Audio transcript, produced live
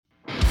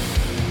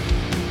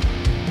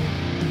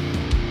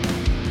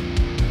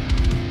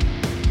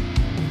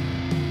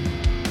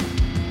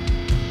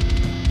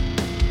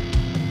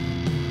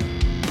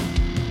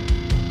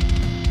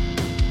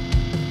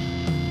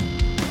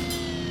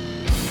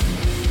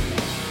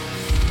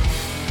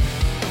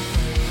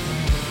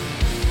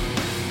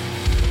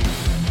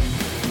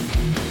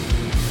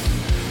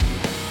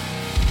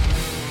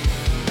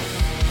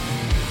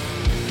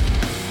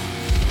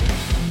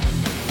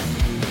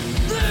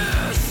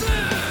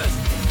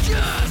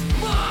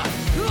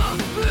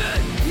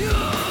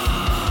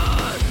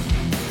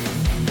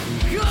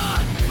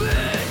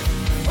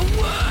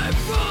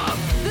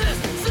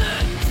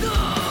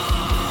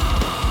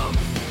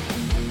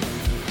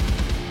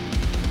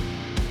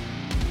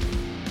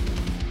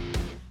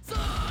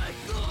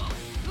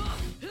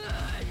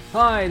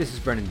Hi, this is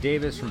Brendan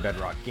Davis from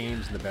Bedrock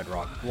Games and the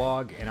Bedrock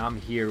blog, and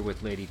I'm here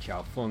with Lady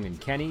Chow Fung and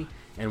Kenny,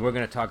 and we're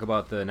going to talk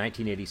about the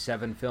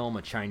 1987 film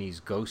A Chinese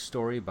Ghost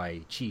Story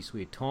by Chi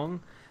Sui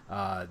Tong.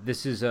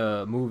 This is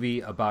a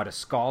movie about a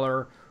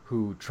scholar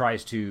who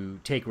tries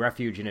to take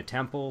refuge in a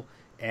temple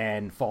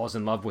and falls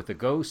in love with a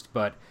ghost,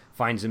 but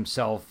finds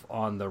himself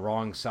on the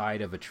wrong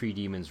side of a tree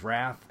demon's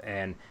wrath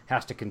and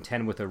has to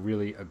contend with a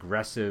really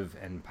aggressive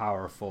and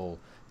powerful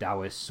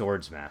Taoist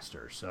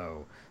swordsmaster.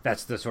 So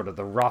that's the sort of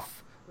the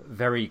rough,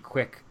 very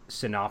quick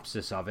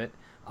synopsis of it.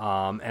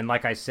 And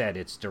like I said,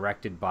 it's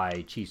directed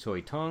by Chi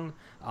Sui Tong.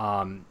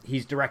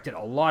 He's directed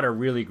a lot of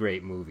really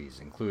great movies,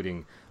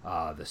 including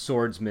the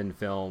Swordsman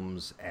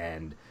films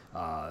and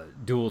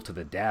Duel to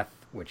the Death,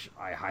 which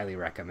I highly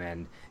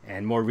recommend.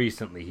 And more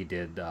recently, he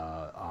did,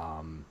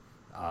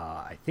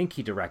 I think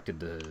he directed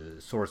The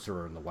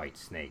Sorcerer and the White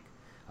Snake.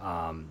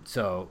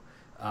 So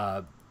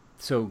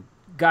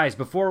guys,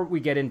 before we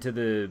get into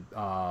the,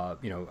 I'm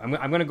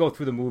going to go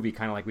through the movie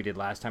kind of like we did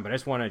last time, but I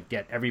just want to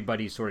get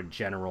everybody's sort of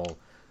general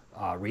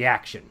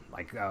reaction.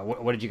 Like,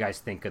 what did you guys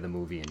think of the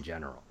movie in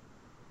general?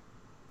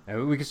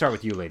 We can start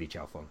with you, Lady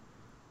Chow Fung.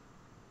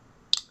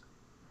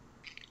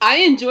 I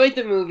enjoyed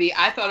the movie.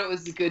 I thought it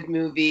was a good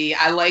movie.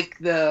 I like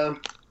the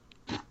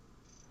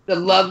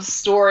love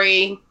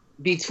story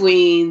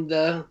between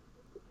the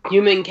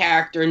human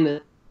character and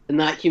the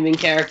not human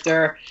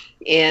character,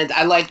 and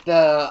I like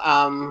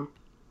the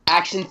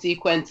action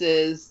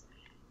sequences,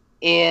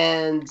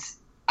 and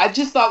I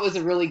just thought it was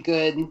a really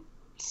good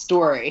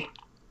story,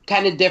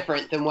 kind of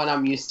different than what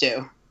I'm used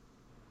to.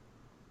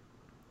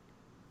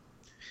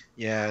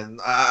 Yeah,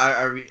 and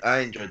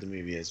I enjoyed the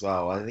movie as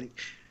well. I think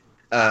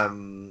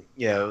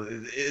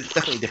it's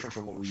definitely different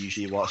from what we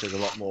usually watch. There's a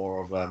lot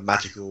more of a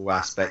magical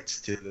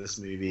aspect to this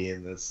movie,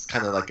 and it's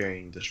kind of like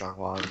going to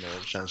Shanhuan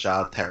or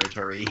Shansha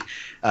territory,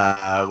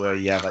 where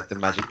you have like the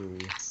magical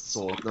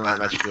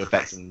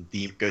effects and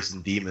ghosts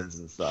and demons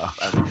and stuff,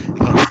 and the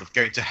concept of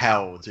going to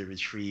hell to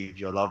retrieve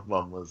your loved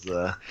one was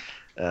a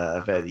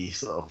very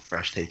sort of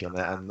fresh take on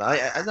it. And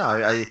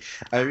I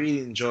really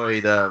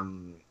enjoyed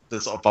the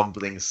sort of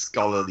bumbling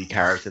scholarly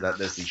character that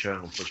Leslie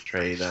Cheung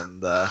portrayed,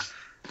 and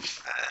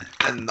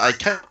I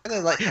kind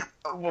of like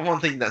one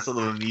thing that sort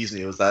of amused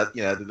me was that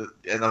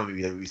another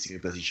movie that we've seen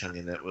with Leslie Cheung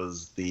in it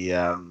was the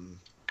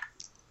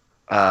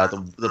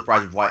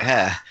Bride with White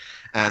Hair,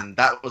 and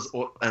that was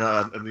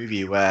a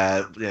movie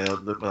where one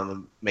of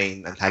the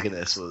main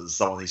antagonists was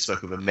someone who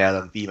spoke with a male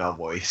and female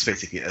voice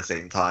basically at the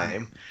same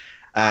time.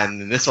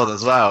 And in this one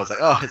as well, it's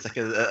like, it's like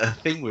a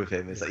thing with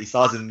him. It's like he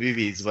stars in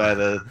movies where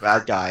the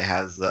bad guy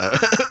has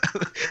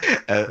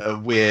a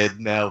weird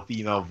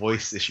male-female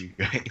voice issue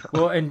going on.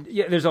 Well, and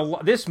yeah,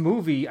 this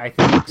movie, I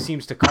think,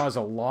 seems to cause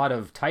a lot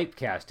of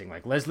typecasting.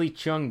 Like Leslie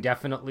Cheung,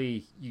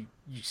 definitely, you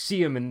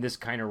see him in this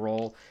kind of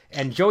role,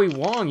 and Joey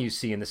Wong you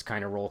see in this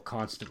kind of role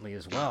constantly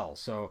as well.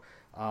 So,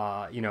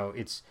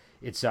 it's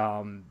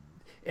and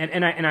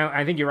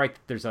I think you're right.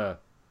 There's a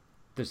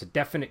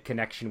definite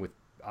connection with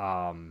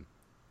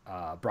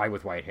Bride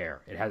with White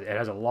Hair. It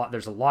has a lot.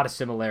 There's a lot of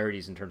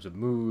similarities in terms of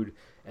mood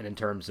and in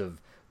terms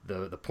of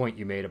the point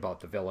you made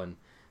about the villain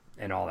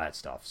and all that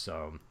stuff.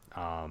 So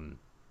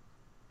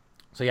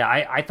yeah,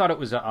 I thought it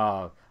was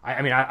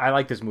I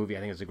like this movie. I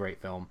think it's a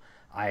great film.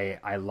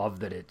 I love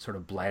that it sort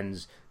of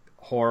blends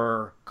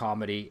horror,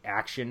 comedy,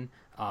 action,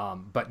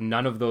 but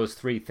none of those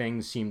three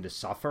things seem to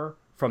suffer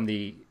from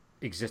the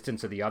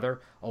existence of the other.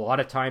 A lot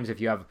of times,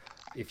 if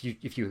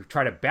you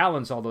try to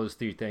balance all those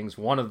three things,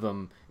 one of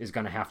them is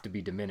going to have to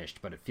be diminished.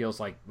 But it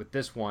feels like with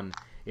this one,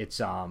 it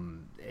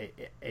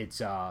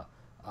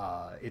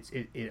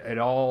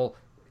all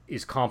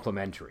is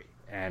complementary,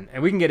 and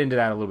we can get into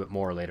that a little bit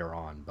more later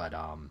on. But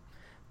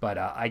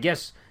I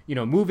guess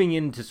moving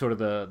into sort of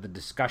the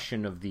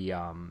discussion of the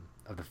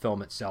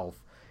film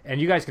itself. And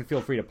you guys can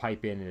feel free to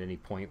pipe in at any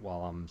point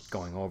while I'm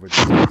going over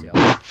the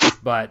details.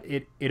 But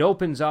it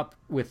opens up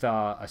with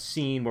a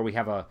scene where we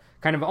have a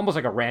kind of almost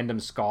like a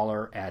random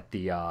scholar at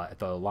the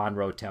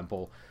Lanro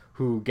Temple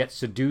who gets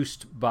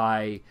seduced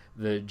by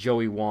the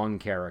Joey Wong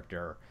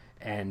character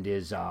and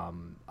is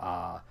and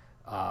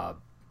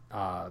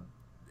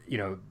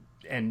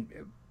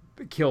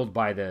killed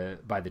by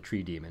the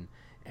tree demon.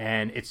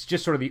 And it's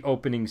just sort of the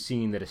opening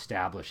scene that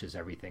establishes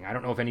everything. I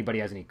don't know if anybody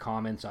has any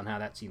comments on how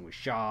that scene was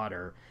shot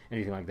or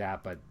anything like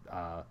that, but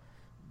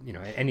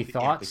any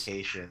thoughts?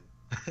 Implication.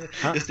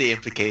 Huh? Just the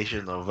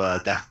implication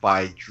of death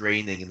by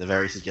draining in a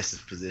very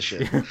suggestive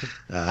position.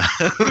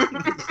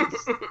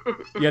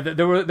 Yeah,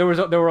 there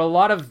were a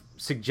lot of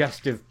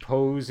suggestive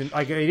pose, and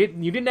like you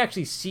didn't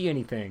actually see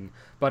anything,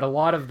 but a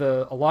lot of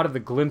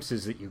the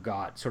glimpses that you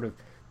got sort of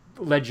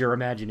led your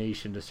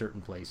imagination to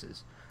certain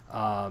places.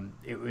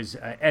 It was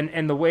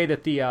and the way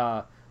that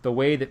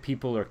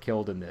people are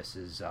killed in this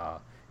is I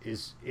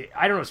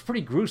don't know, it's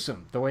pretty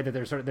gruesome. The way that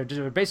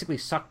they're basically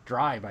sucked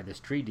dry by this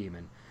tree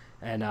demon,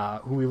 and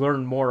who we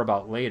learn more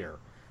about later.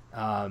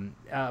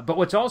 But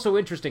what's also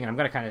interesting,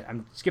 and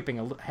I'm skipping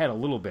ahead a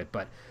little bit,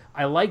 but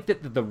I like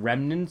that the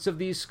remnants of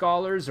these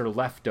scholars are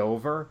left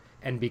over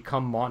and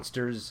become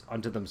monsters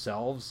unto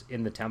themselves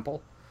in the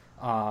temple.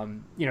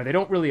 they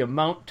don't really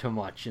amount to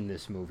much in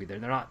this movie. They're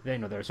not,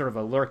 they're sort of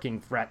a lurking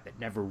threat that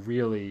never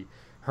really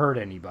hurt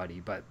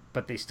anybody, but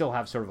they still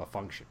have sort of a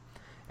function.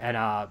 And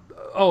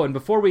and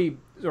before we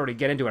sort of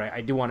get into it,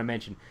 I do want to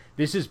mention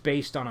this is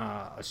based on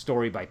a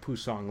story by Pu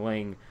Song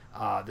Ling.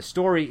 The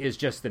story is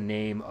just the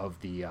name of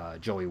the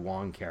Joey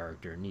Wong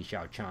character, Ni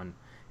Xiao Chan,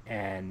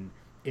 and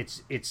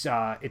it's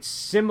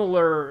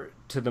similar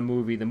to the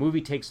movie. The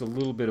movie takes a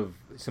little bit of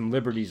some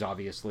liberties,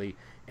 obviously,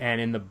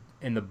 and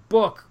in the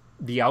book,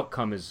 the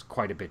outcome is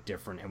quite a bit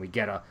different, and we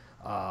get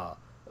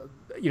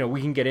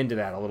we can get into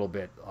that a little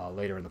bit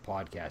later in the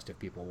podcast if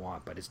people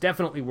want, but it's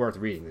definitely worth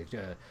reading.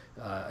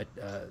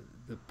 The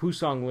Pu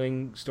Song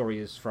Ling story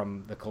is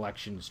from the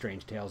collection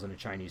Strange Tales in a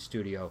Chinese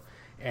Studio,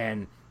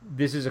 and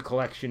this is a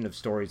collection of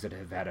stories that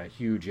have had a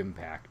huge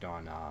impact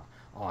on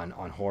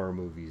horror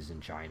movies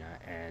in China,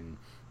 and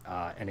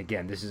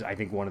again, this is, I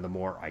think, one of the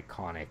more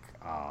iconic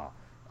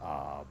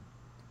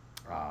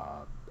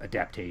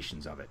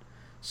adaptations of it.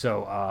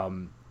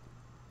 So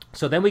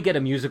then we get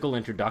a musical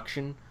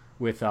introduction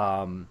with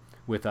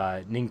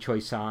Ning Choi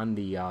San,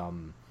 the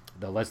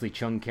Leslie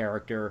Chung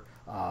character,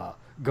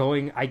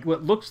 going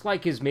what looks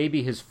like is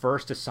maybe his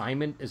first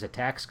assignment as a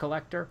tax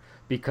collector,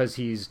 because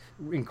he's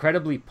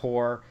incredibly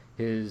poor.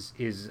 His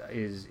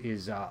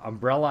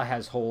umbrella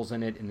has holes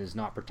in it and is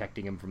not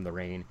protecting him from the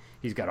rain.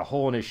 He's got a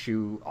hole in his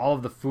shoe. All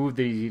of the food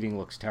that he's eating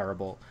looks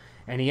terrible,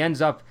 and he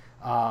ends up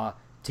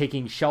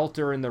taking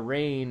shelter in the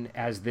rain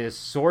as this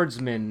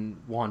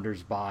swordsman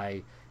wanders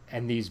by,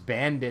 and these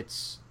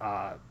bandits,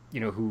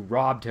 who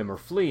robbed him are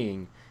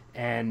fleeing,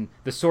 and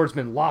the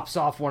swordsman lops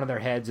off one of their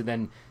heads and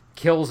then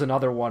kills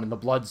another one, and the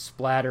blood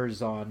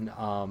splatters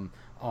on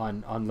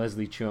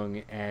Leslie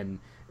Chung, and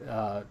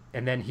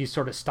then he's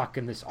sort of stuck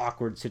in this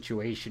awkward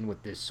situation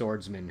with this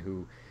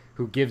swordsman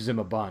who gives him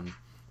a bun.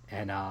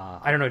 And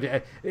I don't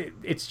know,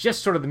 it's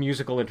just sort of the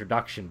musical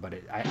introduction, but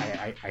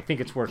I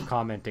think it's worth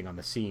commenting on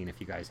the scene if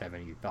you guys have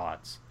any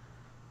thoughts.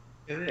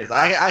 It is.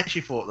 I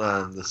actually thought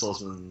the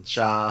Swordsman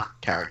Shah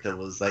character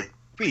was like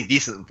pretty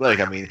decent bloke.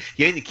 I mean,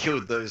 he only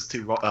killed those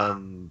two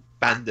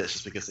bandits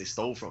just because they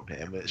stole from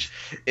him, which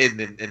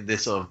in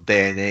this sort of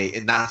day and age,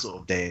 in that sort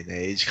of day and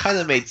age, kind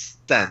of made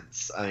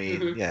sense. I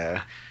mean,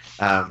 yeah.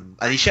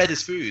 And he shared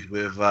his food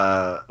with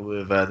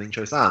Ning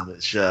Choi San,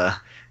 which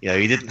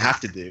he didn't have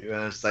to do.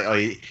 And it's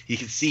like, he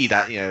could see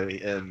that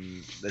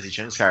Leslie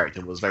Chung's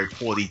character was very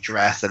poorly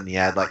dressed and he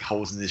had like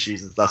holes in his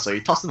shoes and stuff. So he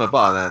tossed him a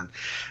bun,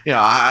 and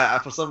I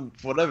for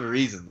whatever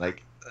reason,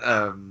 like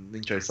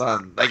Ning Choi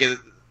San, like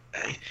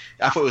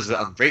I thought it was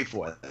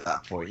ungrateful at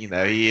that point. He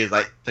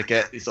sort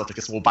of took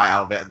a small bite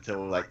out of it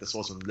until like the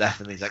swordsman left,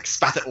 and he's like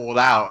spat it all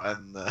out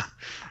and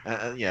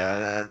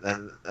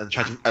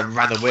tried to and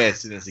ran away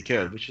as soon as he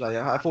could, which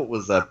I thought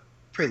was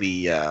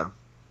pretty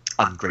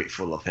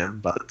ungrateful of him.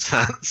 But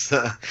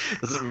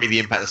doesn't really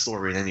impact the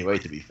story in any way,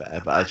 to be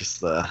fair. But I just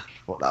thought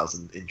that was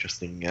an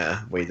interesting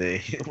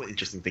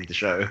interesting thing to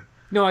show.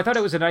 No, I thought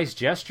it was a nice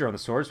gesture on the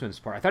swordsman's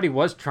part. I thought he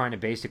was trying to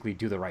basically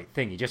do the right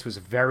thing. He just was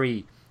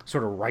very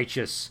sort of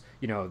righteous,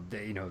 he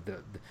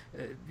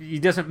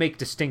doesn't make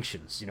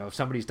distinctions. If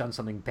somebody's done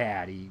something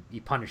bad, he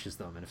punishes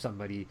them, and if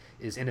somebody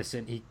is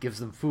innocent, he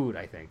gives them food,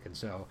 I think. And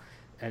so,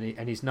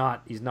 he's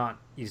not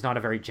a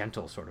very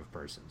gentle sort of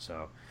person.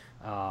 So,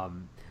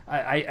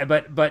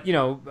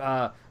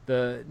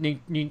 the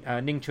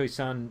Ning Choi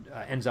San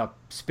ends up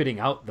spitting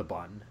out the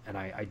bun, and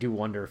I do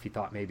wonder if he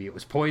thought maybe it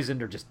was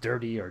poisoned or just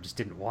dirty or just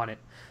didn't want it.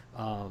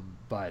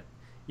 But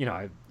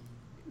I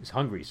was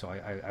hungry, so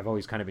I've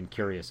always kind of been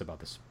curious about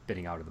the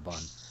spitting out of the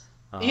bun.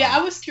 Yeah,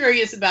 I was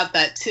curious about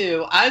that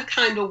too. I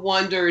kind of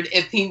wondered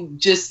if he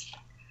just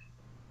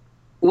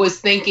was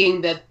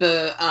thinking that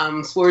the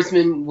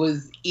swordsman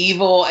was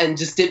evil and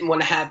just didn't want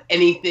to have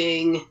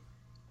anything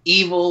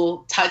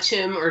evil touch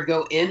him or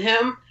go in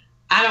him.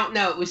 I don't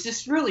know. It was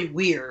just really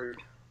weird.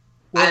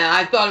 Well, and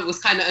I thought it was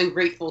kind of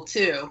ungrateful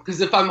too,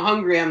 because if I'm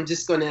hungry, I'm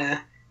just going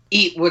to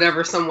eat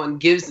whatever someone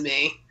gives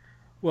me.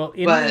 Well,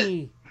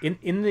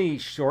 in the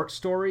short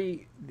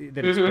story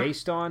that it's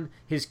based on,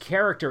 his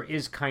character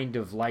is kind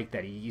of like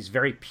that. He's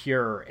very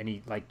pure, and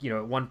he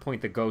at one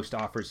point the ghost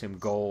offers him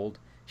gold.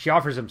 She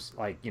offers him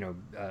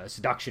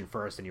seduction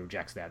first, and he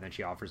rejects that. And then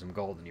she offers him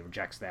gold, and he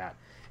rejects that.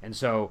 And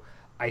so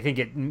I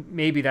think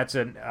maybe that's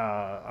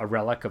a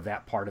relic of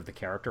that part of the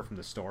character from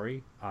the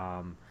story.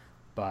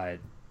 But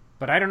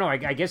I don't know. I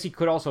guess he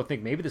could also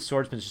think maybe the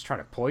swordsman's just trying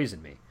to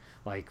poison me.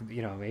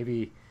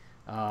 Maybe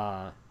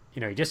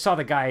he just saw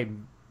the guy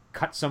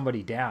cut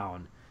somebody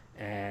down,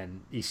 and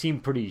he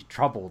seemed pretty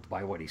troubled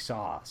by what he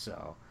saw.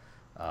 So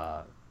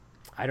I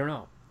don't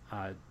know.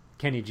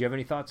 Kenny, do you have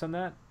any thoughts on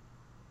that?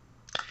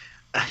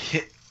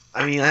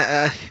 I mean,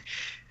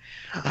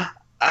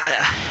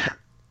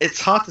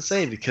 it's hard to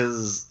say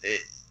because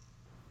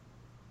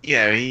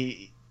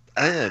I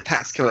don't know,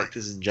 tax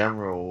collectors in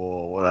general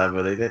or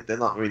whatever, they're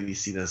not really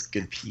seen as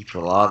good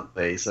people, aren't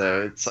they?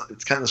 So it's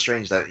kind of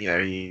strange that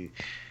he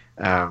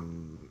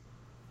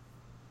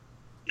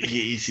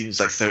seems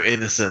like so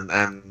innocent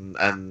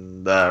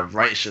and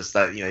righteous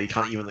that he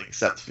can't even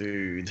accept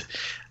food.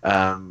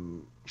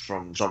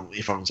 from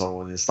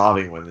someone who's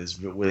starving one is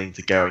willing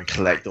to go and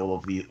collect all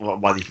of the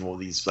money from all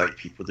these like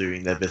people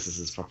doing their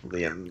businesses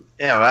properly. And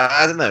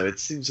I don't know, it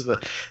seems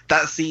that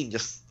scene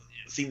just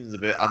seems a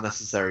bit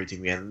unnecessary to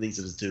me, and leads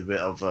us to a bit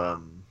of I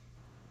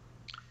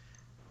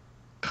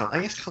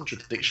guess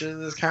contradiction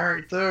in his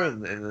character,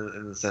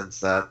 in the sense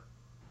that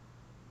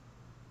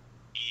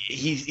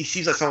he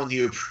seems like someone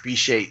who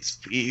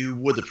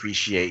would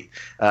appreciate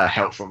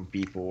help from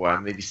people,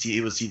 and maybe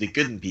he would see the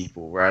good in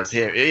people. Whereas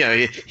here,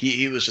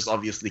 he was just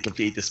obviously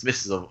completely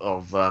dismissive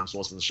of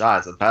Swordsman Shah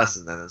as a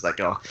person, and it's like,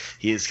 oh,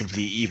 he is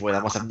completely evil, and I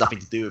must have nothing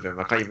to do with him.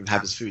 I can't even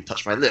have his food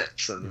touch my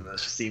lips, and it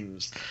just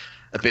seems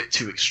a bit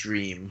too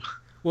extreme.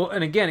 Well,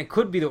 and again, it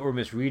could be that we're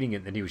misreading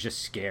it, that he was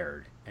just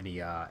scared, and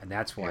and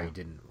that's why he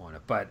didn't want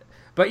to.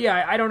 But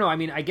yeah, I don't know. I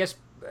mean, I guess.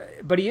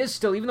 But he is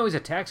still, even though he's a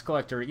tax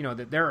collector,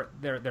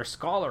 they're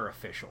scholar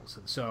officials,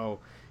 and so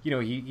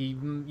he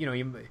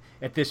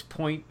at this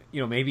point,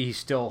 maybe he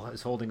still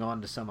is holding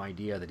on to some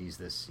idea that he's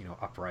this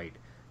upright,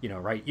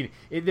 right.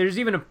 There's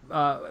even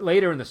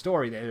later in the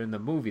story, in the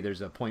movie, there's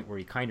a point where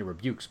he kind of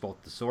rebukes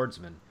both the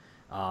swordsmen,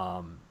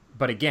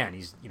 but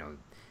again,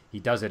 he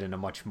does it in a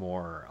much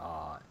more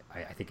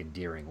I think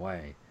endearing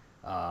way,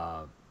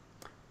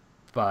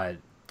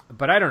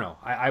 But I don't know.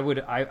 I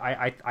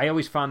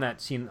always found that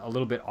scene a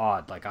little bit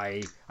odd. Like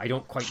I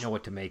don't quite know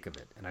what to make of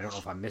it, and I don't know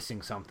if I'm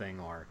missing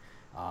something, or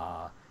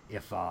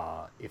if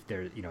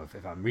there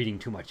if I'm reading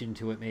too much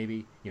into it.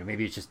 Maybe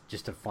maybe it's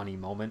just a funny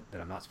moment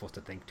that I'm not supposed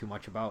to think too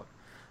much about.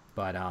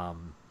 But I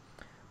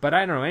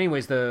don't know.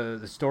 Anyways, the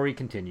story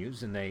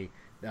continues, and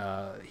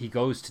he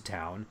goes to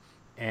town,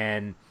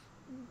 and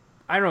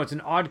I don't know. It's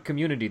an odd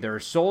community. There are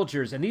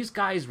soldiers, and these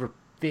guys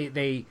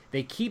They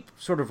keep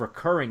sort of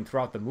recurring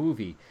throughout the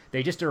movie.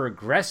 They just are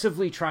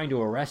aggressively trying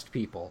to arrest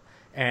people,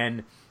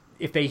 and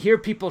if they hear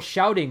people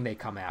shouting, they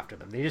come after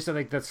them. They just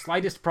like the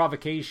slightest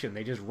provocation,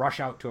 they just rush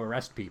out to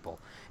arrest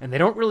people, and they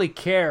don't really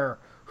care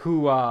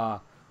who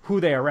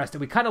they arrest.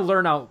 And we kind of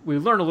learn a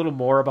little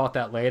more about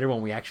that later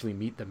when we actually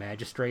meet the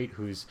magistrate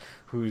who's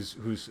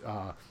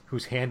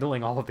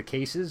handling all of the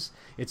cases.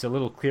 It's a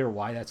little clear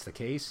why that's the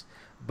case,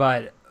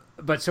 but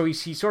so he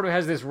sort of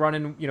has this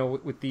run-in,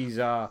 with these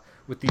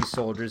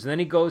soldiers, and then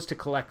he goes to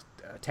collect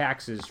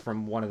taxes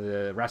from one of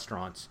the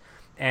restaurants,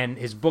 and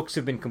his books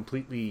have been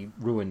completely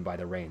ruined by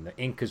the rain. The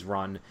ink is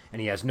run,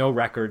 and he has no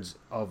records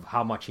of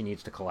how much he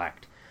needs to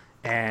collect,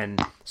 and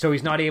so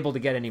he's not able to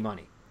get any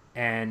money,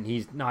 and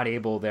he's not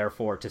able,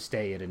 therefore, to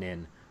stay at an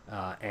inn,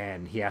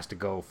 and he has to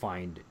go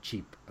find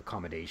cheap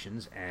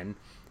accommodations, and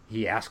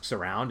he asks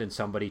around, and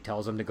somebody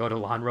tells him to go to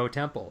Lanro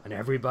Temple, and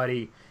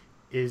everybody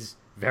is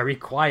very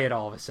quiet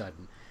all of a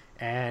sudden,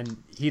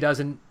 and he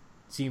doesn't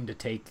seem to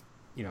take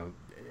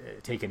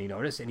any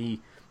notice, and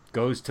he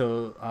goes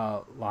to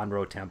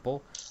Lanro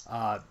Temple,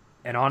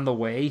 and on the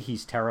way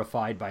he's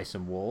terrified by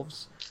some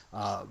wolves,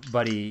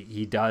 but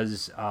he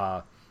does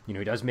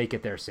he does make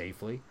it there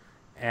safely,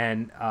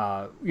 and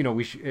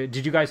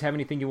did you guys have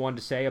anything you wanted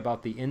to say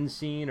about the inn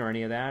scene or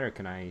any of that, or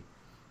can I?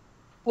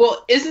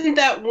 Well, isn't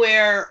that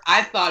where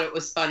I thought it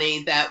was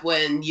funny that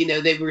when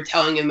they were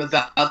telling him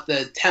about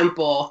the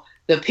temple,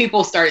 the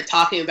people started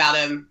talking about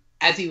him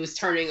as he was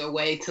turning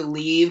away to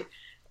leave,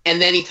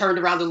 and then he turned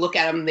around to look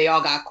at him, and they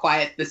all got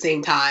quiet at the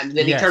same time.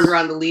 Then he turned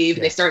around to leave,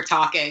 and they started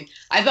talking.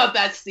 I thought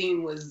that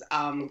scene was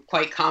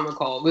quite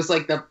comical. It was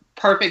like the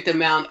perfect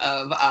amount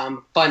of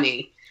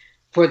funny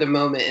for the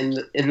moment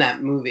in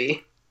that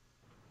movie.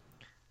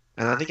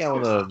 And I think I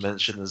want to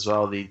mention as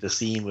well the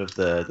scene with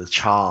the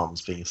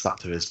charms being stuck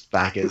to his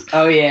back is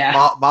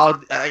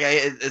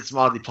it's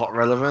mildly plot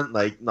relevant,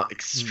 like not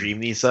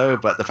extremely so,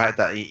 but the fact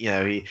that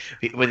he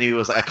when he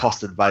was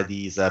accosted by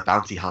these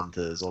bounty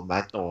hunters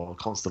or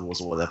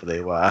constables or whatever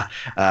they were,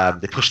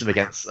 they pushed him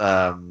against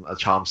a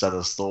charm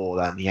seller's stall,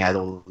 and he had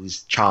all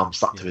these charms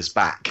stuck to his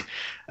back,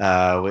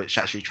 which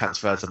actually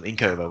transferred some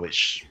ink over,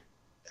 which.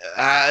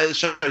 It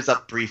shows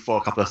up brief for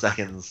a couple of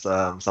seconds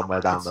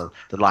somewhere down the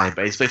line,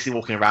 but he's basically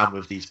walking around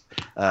with these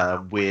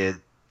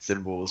weird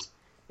symbols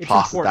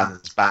plastered down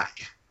his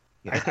back.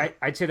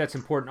 I'd say that's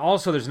important.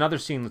 Also, there's another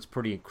scene that's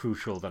pretty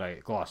crucial that I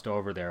glossed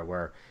over there,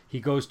 where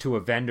he goes to a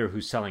vendor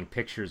who's selling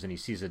pictures, and he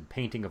sees a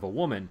painting of a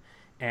woman,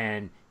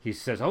 and he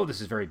says, "Oh, this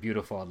is very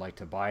beautiful. I'd like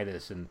to buy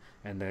this." And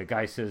the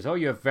guy says, "Oh,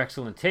 you have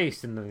excellent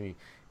taste." And then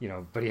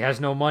but he has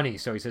no money,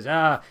 so he says,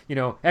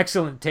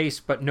 "Excellent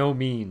taste, but no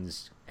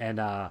means."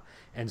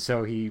 And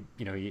so he,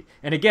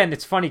 and again,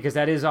 it's funny because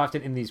that is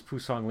often in these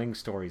Pusong Ling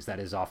stories. That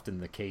is often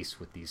the case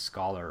with these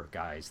scholar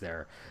guys.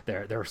 They're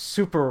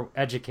super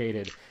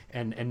educated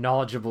and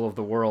knowledgeable of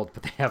the world,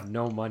 but they have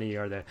no money,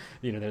 or they're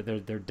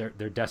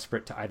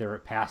desperate to either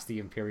pass the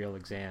imperial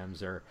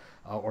exams or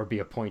be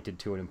appointed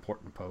to an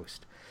important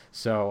post.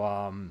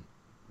 So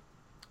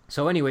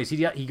anyways,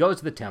 he goes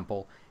to the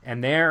temple,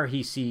 and there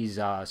he sees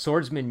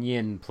Swordsman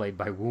Yin, played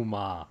by Wu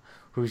Ma,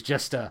 who's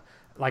just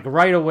like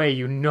right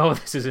away,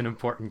 this is an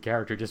important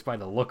character just by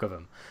the look of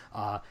him.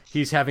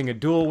 He's having a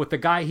duel with the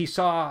guy he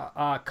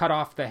saw cut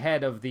off the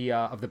head of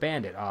the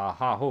bandit,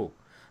 Ha Ho.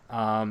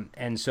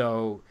 And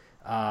so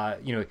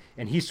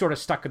and he's sort of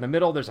stuck in the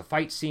middle. There's a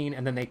fight scene,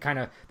 and then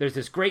there's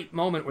this great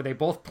moment where they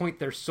both point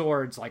their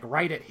swords like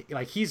right at,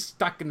 like he's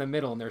stuck in the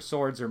middle, and their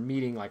swords are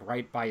meeting like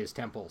right by his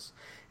temples,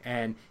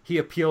 and he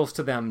appeals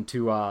to them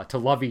to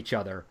love each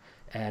other,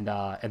 and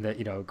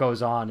that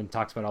goes on and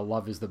talks about how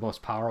love is the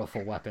most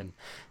powerful weapon,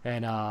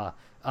 and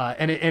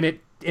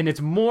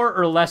it's more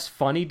or less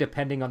funny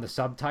depending on the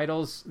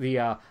subtitles.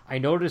 I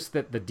noticed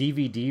that the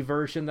DVD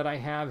version that I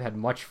have had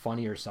much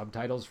funnier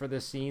subtitles for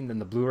this scene than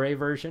the Blu-ray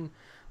version,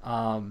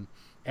 and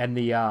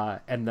the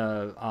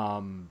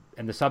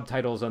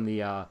subtitles on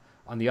the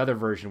other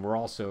version were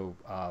also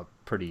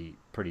pretty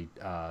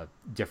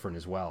different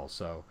as well.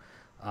 So,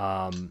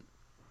 and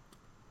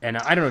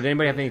I don't know. Did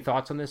anybody have any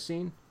thoughts on this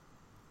scene?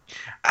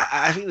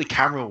 I think the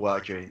camera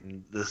work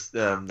during this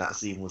that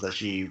scene was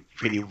actually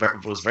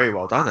was very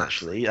well done.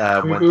 Actually,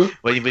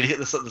 when you hit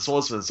the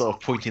swordsmen sort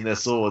of pointing their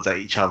swords at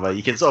each other,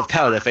 you can sort of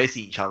tell they're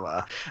facing each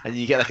other, and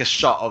you get like a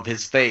shot of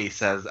his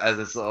face as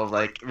it sort of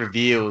like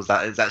reveals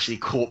that it's actually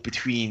caught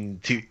between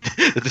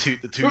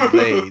the two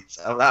blades.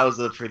 That was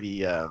a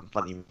pretty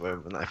funny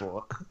moment, I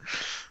thought.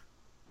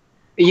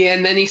 Yeah,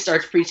 and then he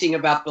starts preaching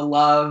about the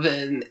love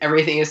and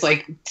everything. It's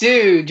like,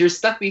 dude, you're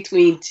stuck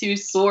between two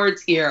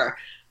swords here.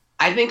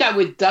 I think I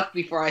would duck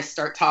before I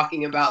start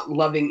talking about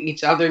loving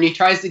each other. And he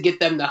tries to get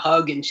them to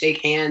hug and shake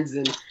hands,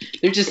 and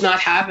they're just not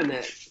having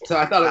it. So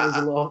I thought it was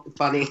a little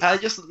funny. I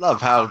just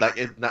love how, like,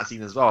 in that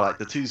scene as well, like,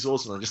 the two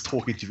swordsmen are just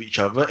talking to each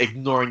other,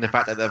 ignoring the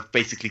fact that they've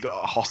basically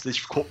got a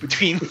hostage caught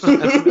between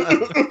them.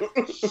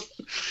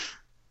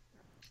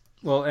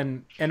 Well,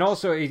 and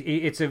also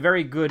it's a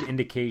very good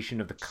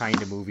indication of the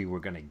kind of movie we're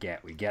going to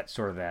get. We get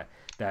sort of that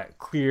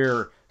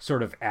clear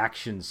sort of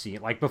action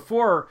scene. Like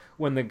before,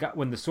 when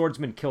the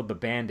swordsman killed the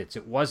bandits,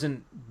 it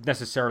wasn't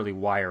necessarily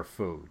wire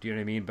fu. Do you know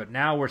what I mean? But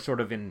now we're sort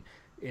of in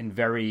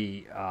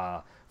very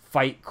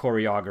fight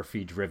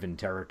choreography driven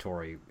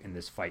territory in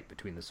this fight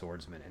between the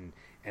swordsmen,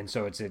 and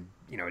so it's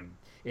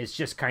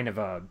just kind of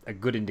a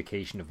good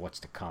indication of what's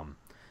to come.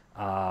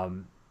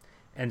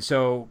 And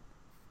so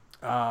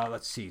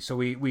let's see. So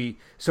he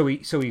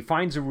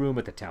finds a room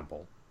at the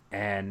temple.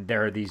 And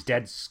there are these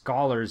dead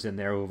scholars in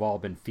there who have all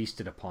been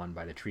feasted upon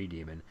by the tree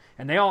demon.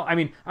 And they all, I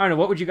mean, I don't know,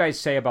 what would you guys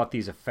say about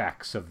these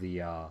effects of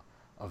the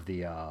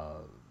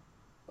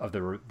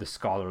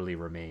scholarly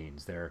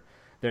remains? They're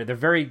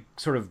very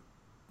sort of,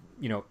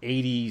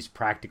 80s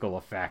practical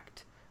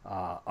effect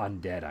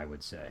undead, I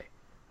would say.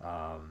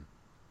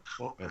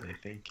 What were they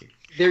thinking?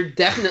 They're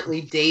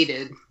definitely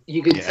dated.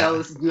 You can tell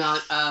this is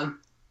not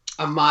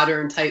a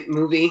modern type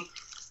movie.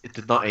 It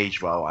did not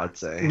age well, I'd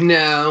say.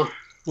 No.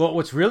 Well,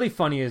 what's really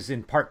funny is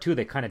in part 2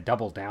 they kind of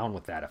double down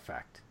with that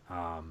effect.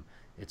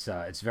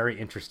 It's very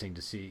interesting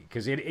to see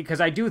because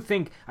I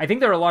think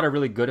there are a lot of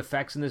really good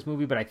effects in this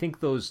movie, but I think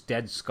those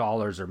dead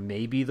scholars are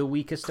maybe the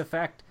weakest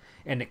effect,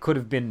 and it could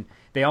have been,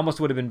 they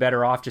almost would have been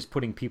better off just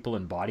putting people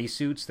in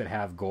bodysuits that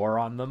have gore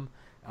on them,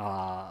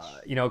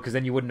 because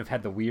then you wouldn't have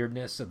had the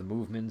weirdness of the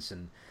movements,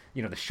 and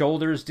the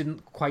shoulders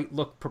didn't quite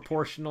look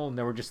proportional, and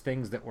there were just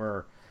things that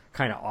were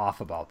kind of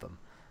off about them.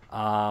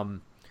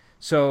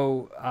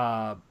 So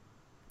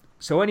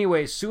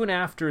anyway, soon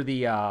after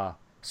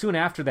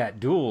that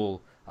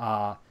duel,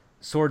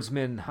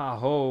 swordsman Ha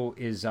Ho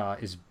is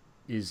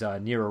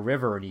near a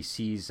river, and he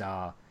sees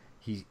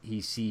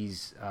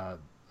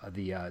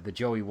the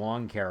Joey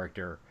Wong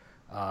character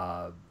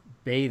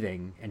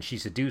bathing, and she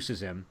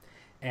seduces him,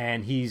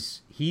 and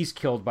he's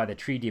killed by the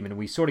tree demon. And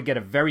we sort of get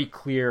a very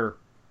clear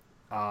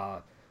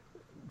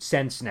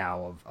sense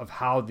now of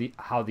how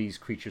these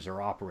creatures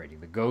are operating.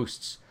 The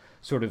ghosts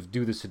sort of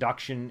do the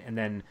seduction, and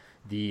then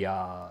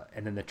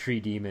the tree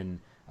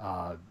demon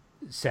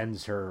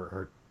sends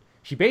her.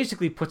 She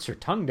basically puts her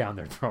tongue down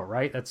their throat,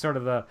 right? That's sort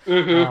of the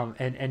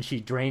and she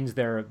drains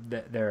their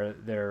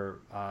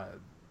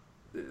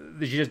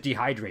she just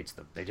dehydrates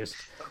them. They just.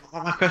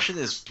 Well, my question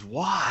is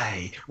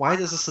why? Why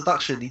does the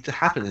seduction need to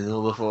happen in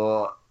order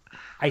for?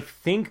 I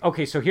think,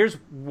 okay, so here's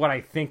what I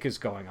think is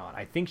going on.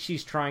 I think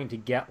she's trying to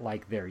get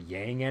like their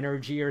yang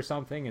energy or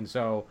something, and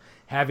so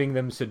having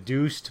them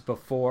seduced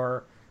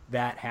before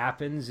that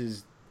happens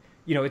is,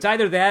 it's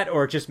either that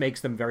or it just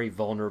makes them very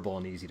vulnerable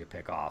and easy to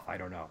pick off. I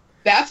don't know.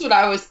 That's what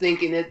I was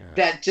thinking.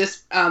 That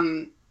just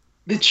the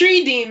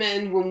tree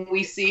demon, when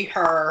we see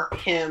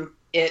him,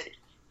 it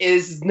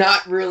is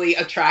not really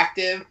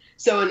attractive.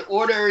 So in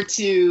order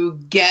to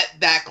get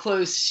that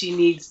close,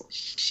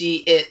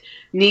 it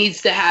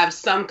needs to have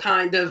some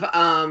kind of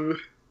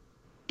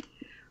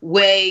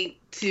way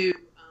to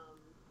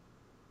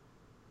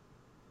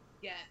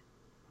get.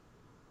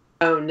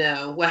 Oh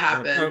no! What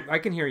happened? I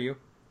can hear you.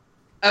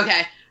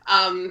 Okay.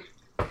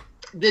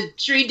 The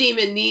tree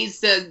demon needs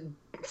to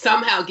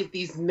somehow get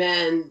these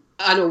men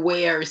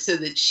unaware so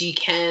that she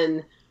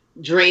can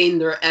drain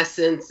their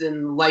essence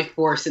and life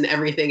force and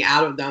everything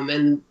out of them.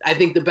 And I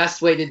think the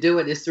best way to do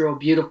it is through a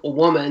beautiful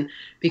woman,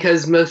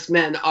 because most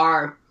men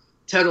are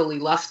totally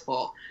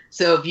lustful.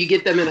 So if you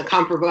get them in a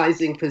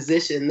compromising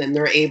position, then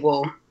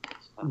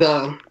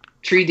the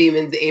tree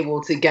demon's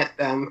able to get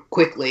them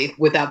quickly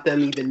without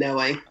them even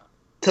knowing.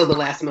 till the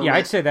last moment. Yeah,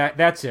 I'd say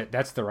that's it.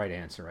 That's the right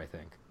answer, I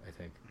think.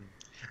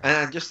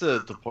 And just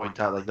to point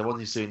out, like the one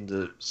who's doing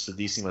the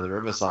seducing by the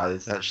riverside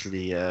is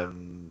actually Shao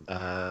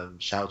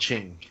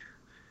Qing,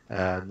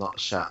 not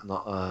it's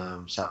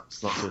not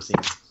Su Sing.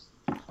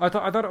 I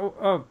thought.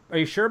 Oh, are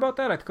you sure about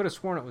that? I could have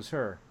sworn it was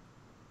her.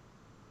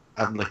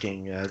 I'm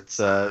looking. It's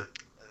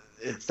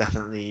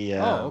definitely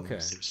okay.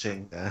 Su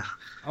Sing there.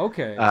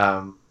 Okay.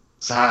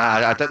 So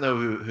I don't know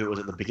who was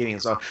at the beginning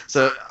as well.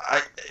 So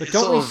but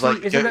don't we see?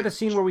 Like, isn't that the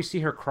scene where we see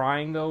her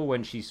crying though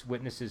when she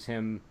witnesses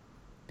him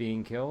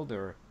being killed?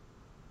 Or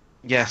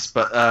yes,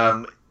 but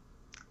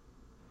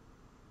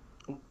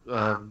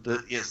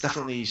it's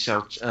definitely Su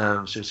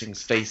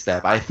Xing's face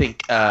there. But I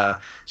think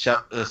Su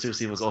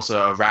Xing was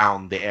also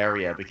around the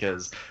area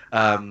because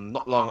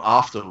not long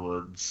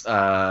afterwards,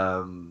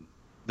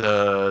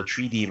 the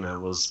tree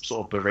demon was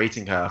sort of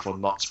berating her for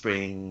not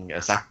bringing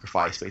a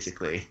sacrifice,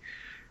 basically.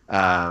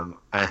 And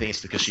I think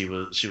it's because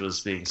she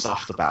was being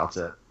soft about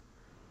it.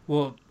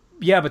 Well,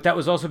 yeah, but that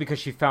was also because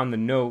she found the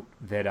note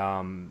that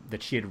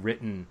that she had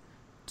written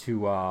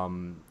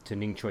to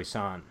Ning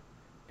Choi-san,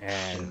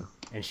 and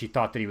she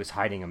thought that he was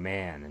hiding a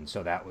man, and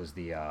so that was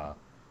the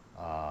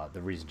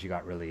reason she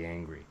got really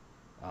angry.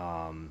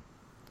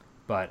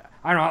 But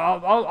I don't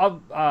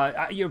know.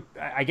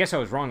 I guess I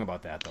was wrong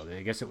about that though.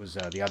 I guess it was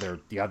the other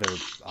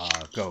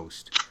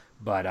ghost.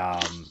 But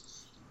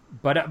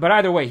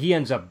either way, he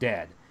ends up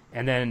dead.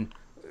 And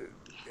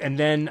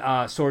then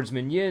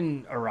Swordsman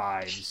Yin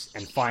arrives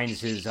and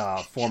finds his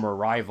former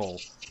rival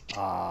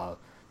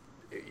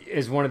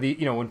is one of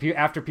the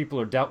after people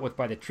are dealt with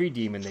by the tree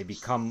demon, they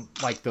become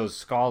like those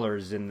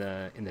scholars in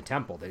the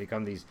temple. They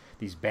become these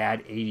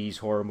bad 80s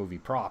horror movie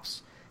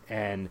props,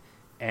 and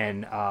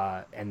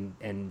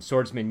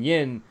Swordsman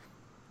Yin,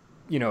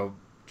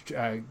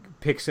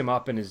 picks him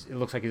up and it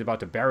looks like he's about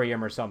to bury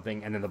him or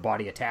something, and then the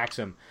body attacks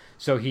him.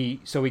 So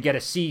we get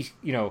to see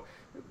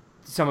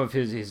some of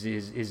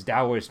his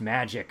Taoist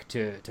magic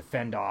to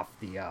fend off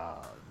the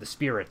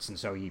spirits, and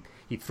so he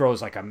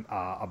throws like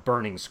a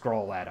burning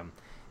scroll at him,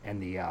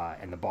 and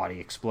the body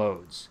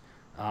explodes.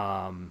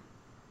 And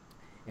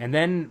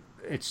then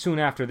it's soon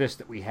after this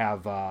that we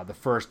have the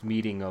first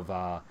meeting of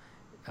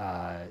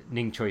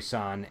Ning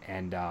Choi-san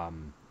and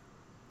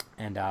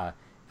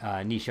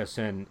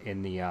Nisha-sen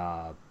in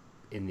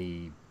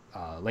the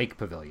lake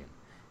pavilion,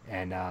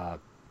 and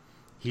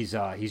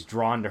he's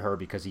drawn to her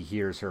because he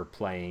hears her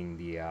playing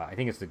the I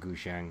think it's the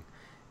gusheng,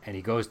 and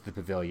he goes to the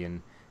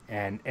pavilion,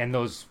 and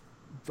those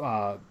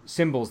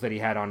symbols that he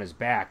had on his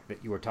back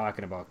that you were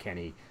talking about,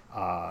 Kenny,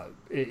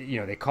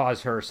 they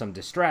cause her some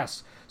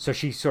distress, so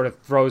she sort of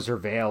throws her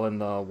veil in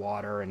the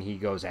water, and he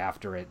goes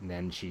after it, and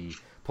then she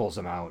pulls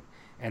him out,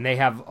 and they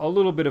have a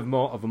little bit of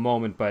a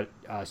moment, but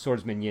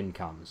Swordsman Yin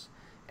comes,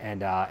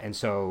 and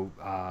so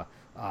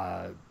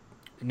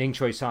Ning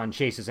Choi-san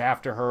chases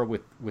after her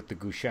with the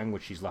gusheng,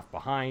 which she's left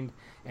behind,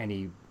 and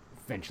he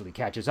eventually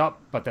catches up,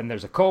 but then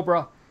there's a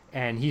cobra,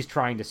 and he's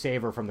trying to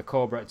save her from the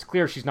cobra. It's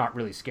clear she's not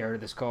really scared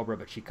of this cobra,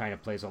 but she kind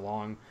of plays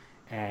along,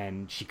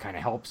 and she kind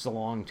of helps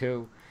along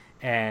too.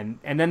 And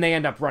then they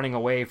end up running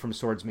away from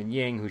Swordsman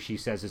Ying, who she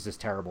says is this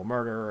terrible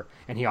murderer,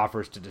 and he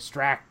offers to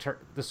distract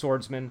the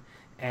swordsman,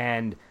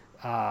 and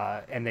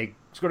they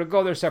sort of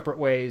go their separate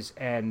ways,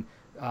 and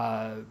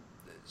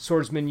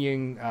Swordsman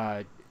Ying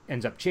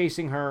ends up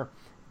chasing her,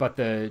 but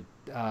the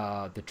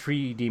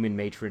tree demon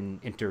matron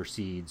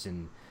intercedes,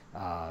 and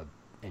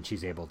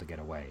she's able to get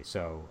away.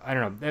 So I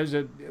don't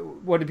know.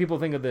 What do people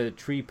think of the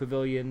tree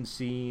pavilion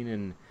scene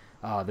and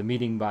the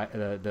meeting by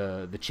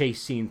the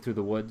chase scene through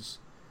the woods?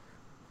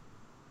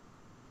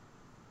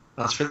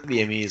 I was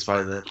pretty amused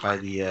by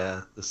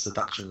the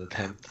seduction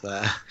attempt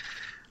there.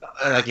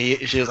 Like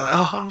she was like,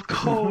 "Oh, I'm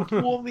cold,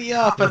 warm me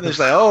up," and it's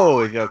like, "Oh,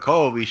 if you're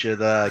cold, we should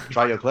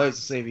try your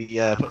clothes and maybe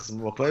put some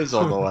more clothes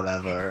on or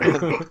whatever."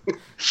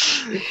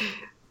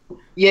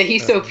 Yeah,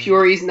 he's so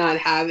pure he's not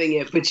having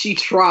it, but she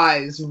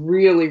tries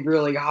really,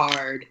 really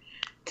hard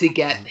to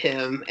get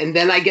him, and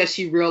then I guess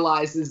she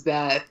realizes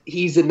that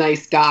he's a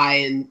nice guy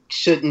and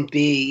shouldn't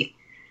be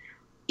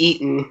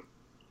eaten,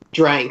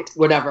 drank,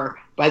 whatever,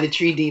 by the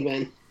tree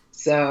demon.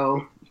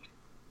 So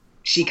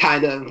she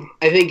kind of,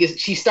 I think,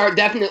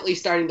 definitely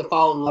starting to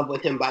fall in love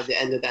with him by the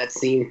end of that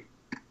scene.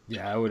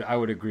 Yeah, I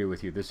would agree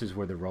with you. This is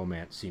where the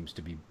romance seems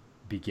to be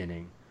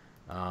beginning,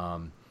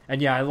 and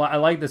yeah, I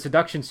like the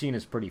seduction scene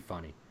is pretty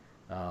funny,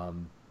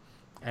 and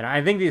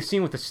I think the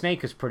scene with the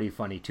snake is pretty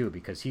funny too,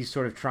 because he's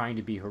sort of trying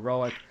to be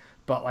heroic,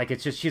 but like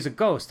it's just she's a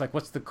ghost. Like,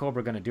 what's the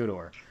cobra gonna do to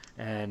her?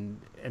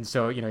 And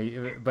so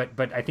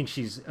but I think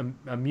she's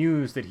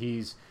amused that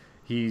he's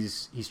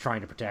trying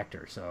to protect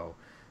her. So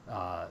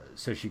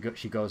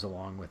she goes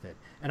along with it.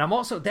 And I'm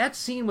also, that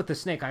scene with the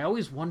snake, I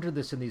always wonder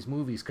this in these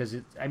movies, because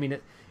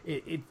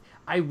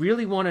I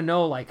really want to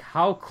know like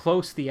how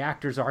close the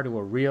actors are to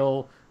a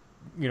real,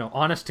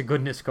 honest to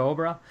goodness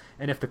cobra,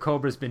 and if the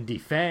cobra's been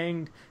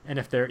defanged, and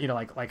if they're,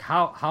 like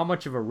how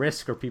much of a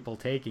risk are people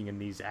taking in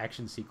these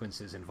action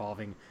sequences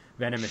involving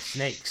venomous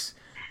snakes.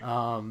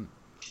 And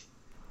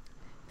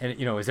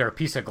is there a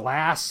piece of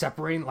glass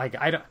separating? Like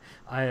I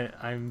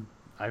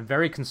I'm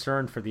very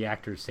concerned for the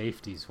actors'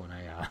 safeties when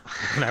I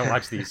when I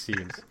watch these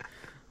scenes.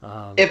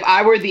 If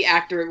I were the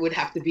actor, it would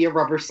have to be a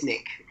rubber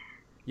snake.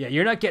 Yeah,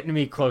 you're not getting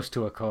me close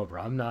to a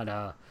cobra. I'm not.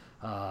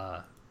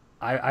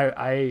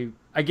 I'm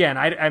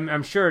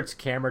sure it's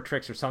camera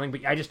tricks or something,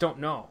 but I just don't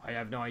know. I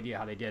have no idea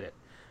how they did it.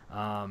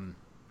 And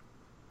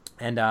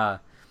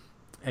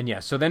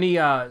yeah, so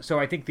then so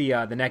I think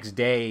the next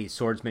day,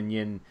 Swordsman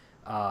Yin,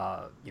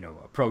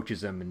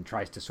 approaches him and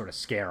tries to sort of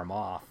scare him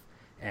off,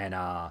 and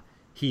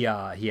he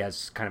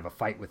has kind of a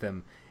fight with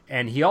him,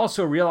 and he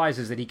also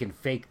realizes that he can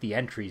fake the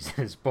entries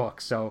in his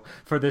book. So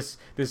for this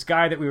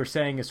guy that we were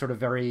saying is sort of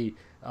very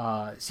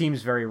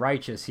seems very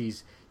righteous,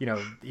 he's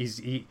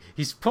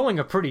pulling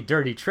a pretty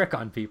dirty trick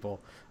on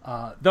people.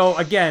 Though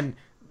again,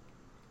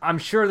 I'm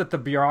sure that the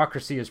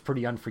bureaucracy is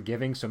pretty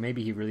unforgiving, so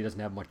maybe he really doesn't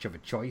have much of a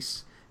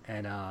choice,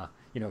 and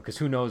because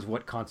who knows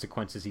what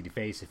consequences he'd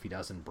face if he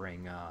doesn't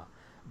bring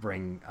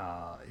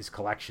his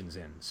collections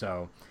in.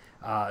 So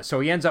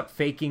he ends up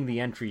faking the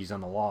entries on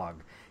the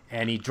log,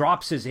 and he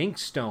drops his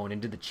inkstone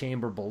into the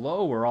chamber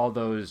below where all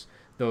those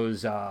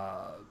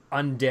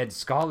undead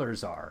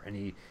scholars are,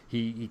 and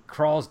he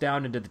crawls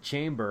down into the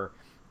chamber,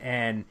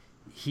 and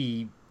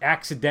he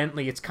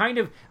accidentally, it's kind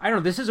of, I don't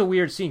know, this is a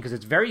weird scene because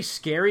it's very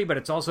scary, but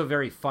it's also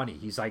very funny.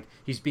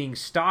 He's being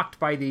stalked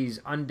by these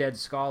undead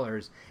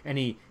scholars, and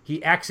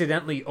he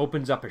accidentally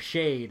opens up a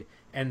shade,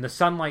 and the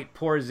sunlight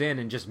pours in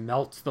and just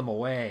melts them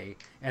away,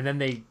 and then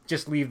they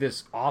just leave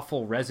this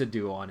awful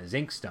residue on his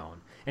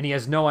inkstone, and he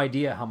has no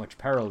idea how much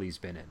peril he's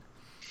been in.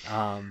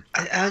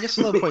 I just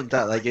want to point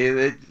out, like,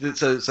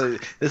 so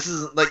this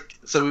is like,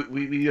 so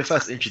we were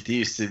first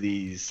introduced to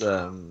these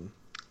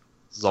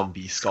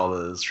zombie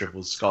scholars,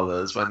 shriveled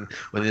scholars, when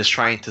he's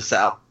trying to set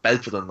up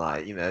bed for the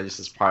night, just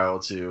as prior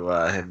to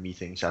him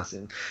meeting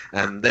Shasin,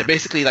 and they're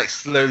basically like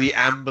slowly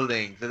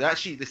ambling. They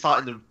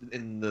start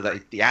in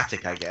the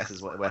attic, I guess,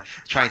 is what we're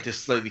trying to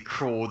slowly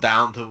crawl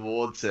down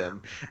towards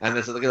him, and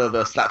there's a little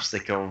bit of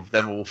slapstick of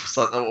them all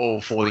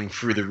falling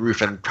through the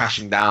roof and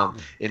crashing down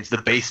into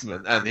the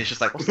basement, and he's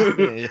just like, what's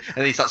happening?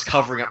 And he starts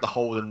covering up the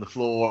hole in the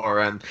floor,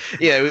 and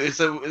he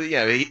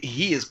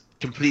is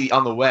completely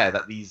unaware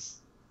that these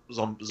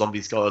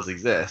zombie scholars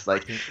exist.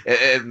 Like,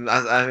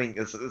 I think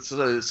it's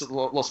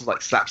lots of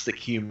like slapstick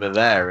humor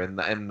there, in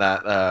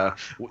that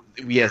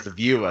we as the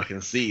viewer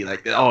can see,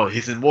 like, oh,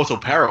 he's in mortal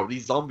peril.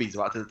 These zombies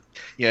are about to,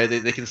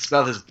 they can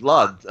smell his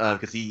blood,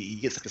 because he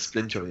gets like a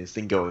splinter in his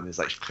finger and is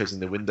like closing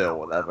the window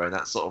or whatever, and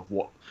that's sort of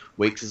what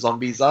wakes the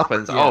zombies up.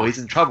 And it's like, oh, he's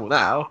in trouble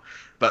now,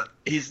 but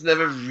he's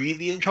never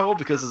really in trouble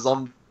because the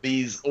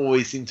zombies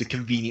always seem to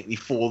conveniently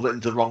fall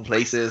into the wrong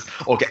places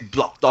or get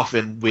blocked off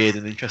in weird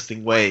and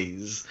interesting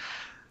ways.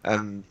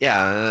 And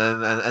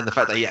the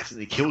fact that he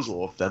accidentally kills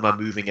all of them by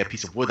moving a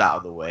piece of wood out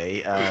of the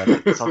way,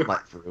 like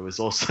sunlight through, is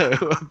also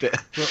a bit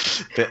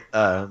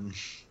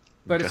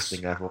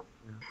interesting.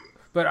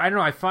 But I don't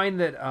know. I find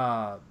that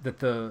that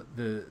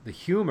the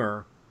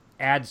humor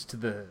adds to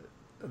the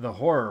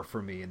horror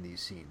for me in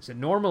these scenes. And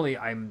normally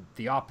I'm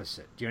the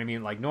opposite. Do you know what I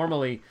mean? Like,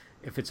 normally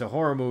if it's a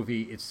horror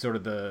movie, it's sort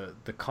of the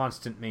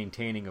constant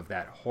maintaining of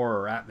that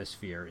horror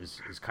atmosphere is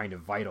kind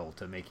of vital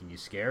to making you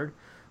scared.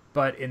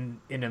 But in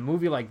a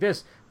movie like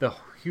this, the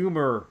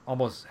humor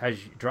almost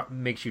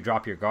makes you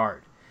drop your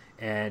guard,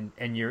 and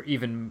you're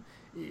even,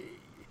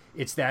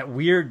 it's that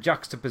weird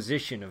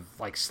juxtaposition of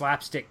like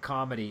slapstick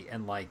comedy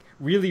and like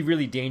really,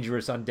 really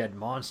dangerous undead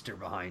monster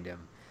behind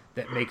him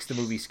that makes the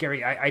movie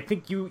scary. I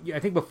think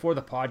before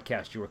the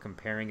podcast you were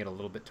comparing it a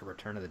little bit to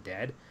Return of the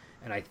Dead,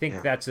 and I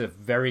think that's a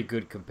very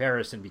good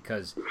comparison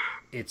because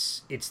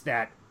it's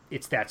that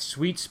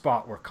sweet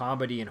spot where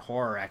comedy and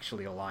horror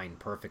actually align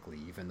perfectly,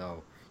 even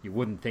though you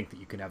wouldn't think that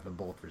you can have them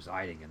both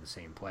residing in the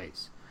same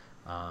place.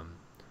 I'm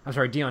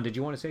sorry, Dion, did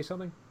you want to say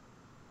something?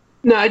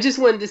 No, I just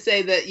wanted to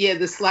say that,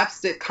 the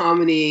slapstick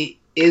comedy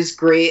is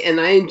great, and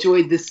I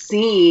enjoyed the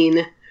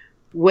scene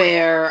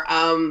where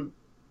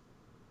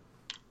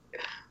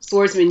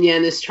Swordsman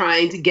Yen is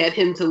trying to get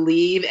him to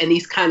leave, and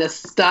he's kind of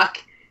stuck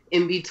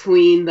in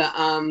between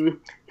the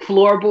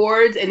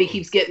floorboards, and he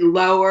keeps getting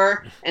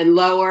lower and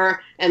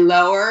lower and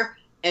lower,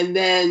 and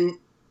then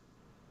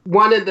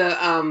one of the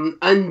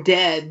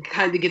undead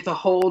kind of gets a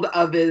hold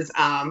of his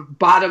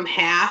bottom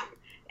half,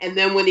 and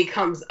then when he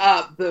comes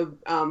up, the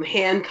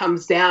hand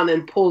comes down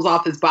and pulls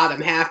off his bottom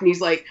half, and he's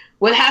like,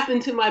 what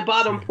happened to my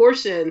bottom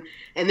portion?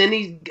 And then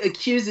he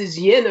accuses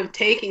Yin of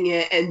taking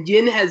it, and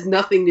Yin has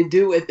nothing to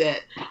do with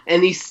it,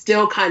 and he's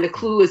still kind of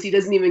clueless. He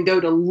doesn't even go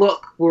to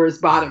look for his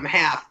bottom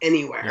half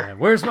anywhere. Yeah,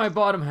 where's my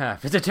bottom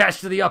half? It's attached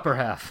to the upper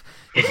half.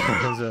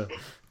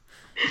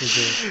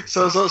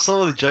 So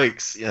some of the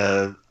jokes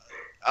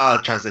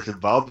are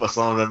translated well, but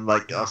some of them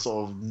are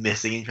sort of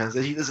missing in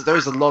translation.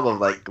 There's a lot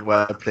of like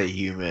wordplay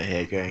humor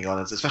here going on,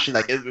 especially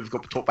like we've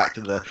got to talk back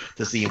to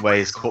the scene where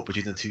he's caught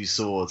between the two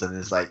swords and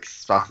is like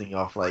spouting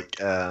off like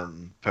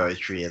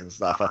poetry and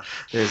stuff.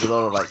 There's a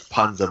lot of like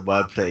puns and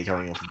wordplay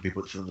going on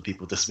from the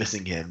people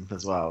dismissing him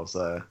as well.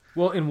 So,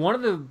 well, in one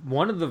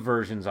of the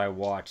versions I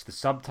watched, the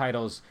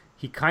subtitles,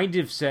 he kind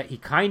of said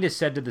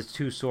to the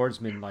two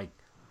swordsmen, like,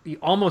 he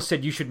almost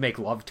said you should make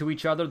love to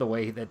each other, the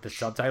way that the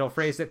subtitle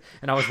phrased it,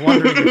 and I was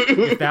wondering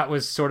if that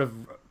was sort of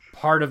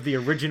part of the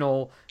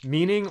original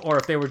meaning, or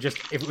if it was just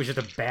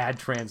a bad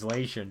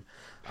translation.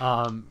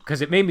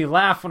 Because it made me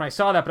laugh when I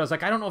saw that, but I was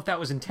like, I don't know if that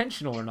was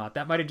intentional or not.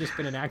 That might have just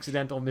been an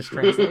accidental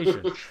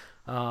mistranslation.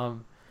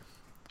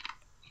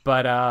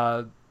 But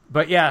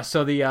yeah,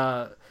 so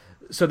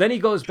then he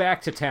goes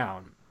back to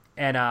town,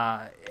 and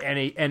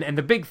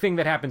the big thing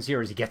that happens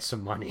here is he gets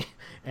some money,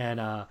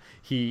 and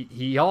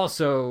he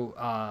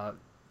also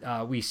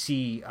we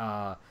see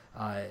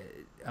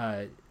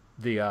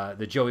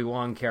the Joey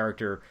Wong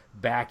character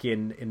back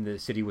in the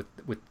city with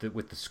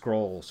the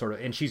scroll, sort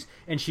of, and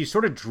she's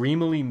sort of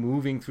dreamily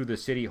moving through the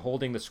city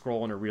holding the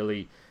scroll in a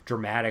really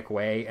dramatic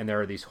way, and there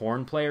are these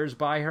horn players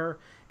by her,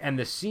 and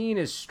the scene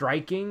is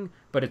striking,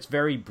 but it's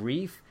very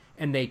brief,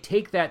 and they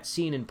take that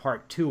scene in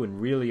part 2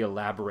 and really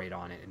elaborate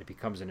on it, and it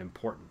becomes an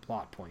important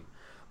plot point.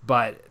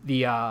 But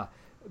I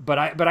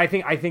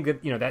think that,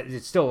 you know, that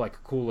it's still like a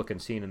cool looking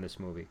scene in this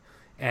movie.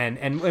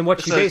 And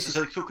what she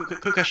basically... So quick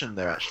question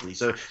there, actually.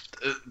 So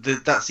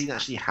did that scene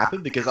actually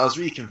happen? Because I was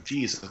really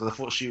confused, because I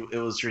thought it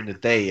was during the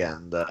day,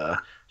 and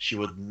she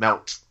would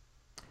melt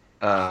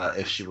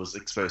if she was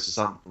exposed to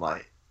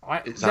sunlight.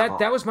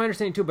 That was my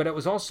understanding too, but it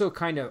was also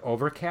kind of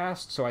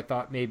overcast, so I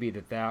thought maybe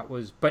that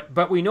was...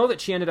 But we know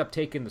that she ended up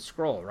taking the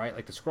scroll, right?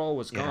 Like, the scroll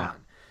was gone.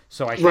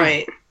 So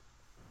I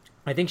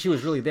think she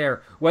was really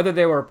there. Whether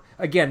they were...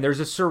 Again, there's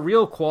a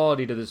surreal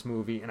quality to this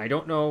movie, and I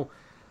don't know...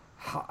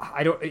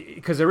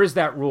 because there is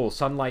that rule,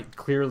 sunlight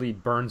clearly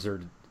burns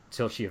her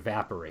till she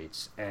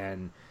evaporates,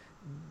 and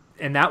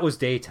that was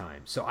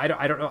daytime. So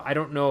I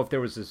don't know if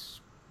there was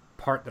this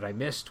part that I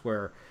missed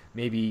where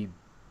maybe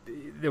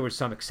there was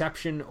some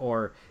exception,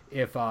 or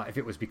if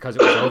it was because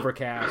it was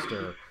overcast,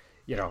 or,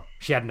 you know,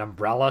 she had an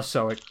umbrella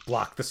so it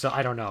blocked the sun.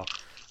 I don't know.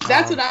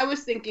 That's what I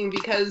was thinking,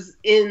 because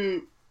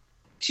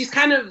she's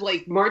kind of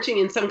like marching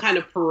in some kind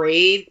of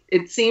parade,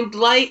 it seemed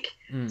like.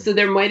 So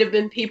there might have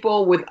been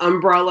people with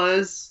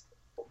umbrellas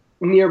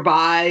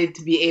nearby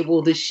to be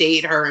able to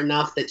shade her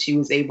enough that she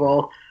was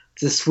able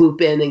to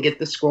swoop in and get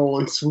the scroll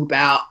and swoop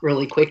out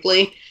really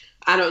quickly.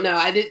 I don't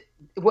know.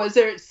 Was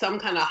there some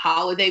kind of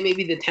holiday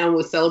maybe the town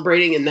was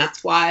celebrating, and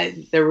that's why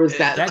there was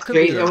that could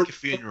be like a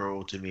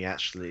funeral to me,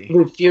 actually.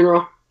 With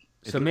funeral.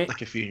 So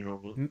like a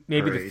funeral.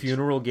 Maybe parade. The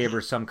funeral gave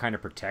her some kind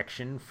of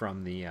protection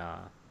from the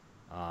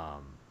I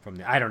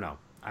don't know.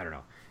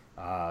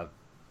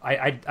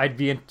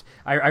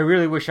 I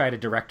really wish I had a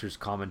director's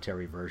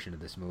commentary version of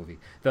this movie.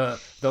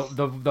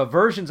 The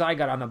versions I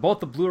got on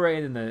both the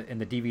Blu-ray and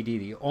the DVD,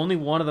 the only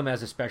one of them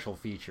has a special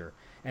feature,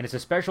 and it's a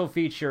special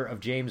feature of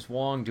James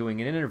Wong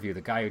doing an interview,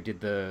 the guy who did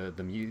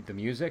the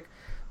music,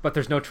 but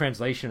there's no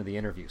translation of the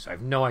interview, so I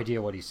have no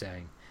idea what he's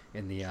saying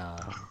in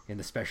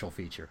the special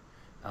feature.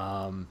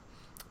 But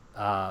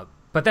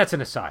that's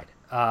an aside.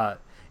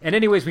 And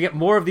anyways, we get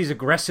more of these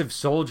aggressive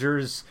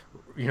soldiers,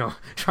 you know,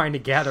 trying to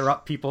gather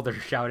up people that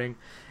are shouting.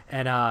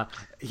 And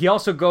he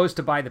also goes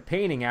to buy the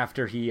painting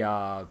after he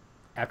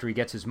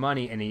gets his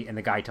money, and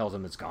the guy tells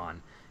him it's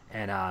gone,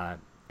 and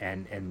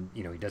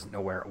you know, he doesn't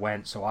know where it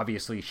went. So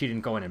obviously she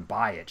didn't go in and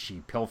buy it;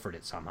 she pilfered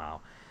it somehow.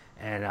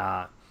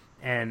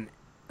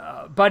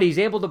 But he's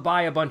able to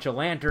buy a bunch of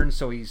lanterns,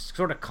 so he's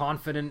sort of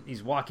confident.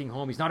 He's walking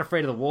home. He's not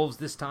afraid of the wolves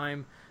this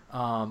time.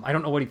 I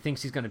don't know what he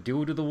thinks he's going to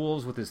do to the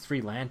wolves with his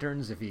 3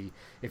 lanterns if he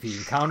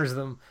encounters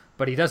them,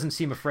 but he doesn't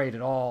seem afraid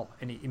at all,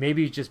 and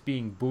maybe he's just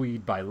being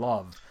buoyed by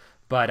love.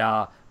 But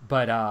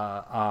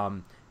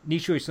Ni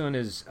Shui-sun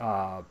is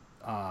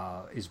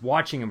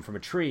watching him from a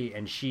tree,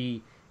 and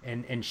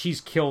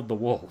she's killed the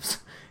wolves,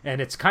 and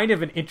it's kind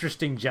of an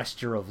interesting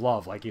gesture of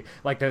love. Like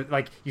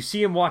you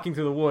see him walking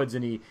through the woods,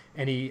 and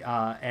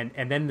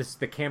then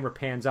the camera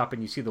pans up,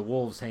 and you see the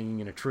wolves hanging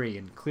in a tree,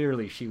 and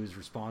clearly she was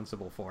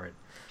responsible for it.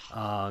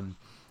 And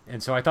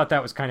so I thought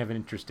that was kind of an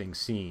interesting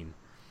scene.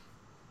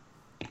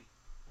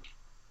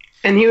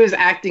 And he was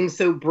acting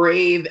so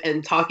brave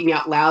and talking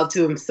out loud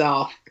to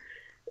himself.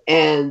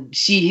 And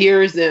she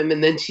hears him,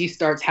 and then she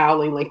starts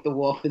howling like the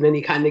wolf, and then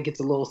he kind of gets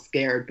a little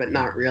scared, but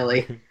not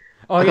really.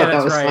 Oh, yeah, that's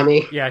that was right.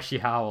 Funny. Yeah, she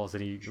howls,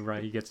 and he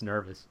gets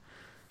nervous.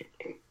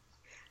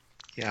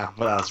 Yeah,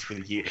 well, that was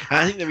pretty cute. And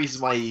I think the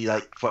reason why he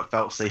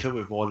felt safer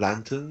with more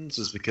lanterns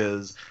was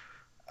because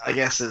I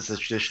guess it's a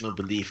traditional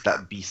belief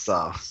that beasts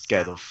are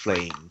scared of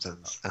flames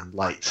and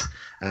light.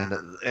 And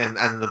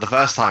the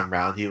first time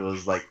round, he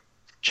was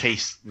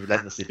chased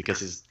relentlessly because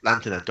his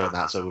lantern had gone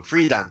out. So with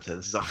 3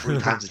 lanterns, he's got 3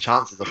 times the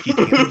chances of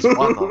keeping at least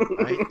one on,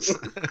 right?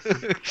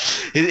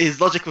 His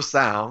logic was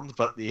sound,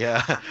 but the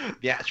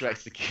actual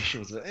execution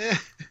was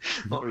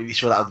not really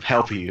sure that would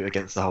help you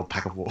against the whole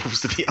pack of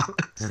wolves, to be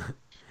honest.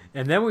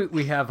 And then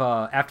we have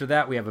after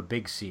that we have a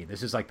big scene.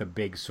 This is the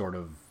big sort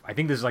of, I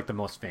think this is the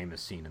most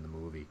famous scene in the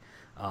movie,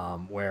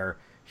 where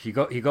he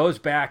goes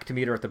back to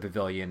meet her at the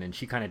pavilion, and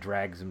she kind of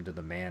drags him to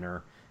the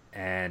manor,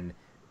 and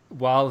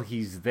while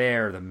he's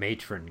there, the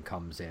matron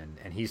comes in,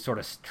 and he's sort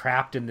of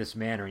trapped in this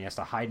manor, and he has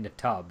to hide in a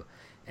tub.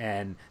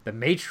 And the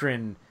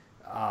matron,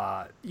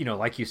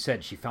 like you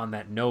said, she found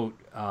that note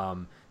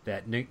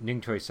that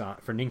Ning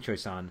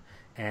Choi-san,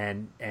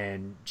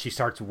 and she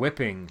starts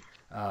whipping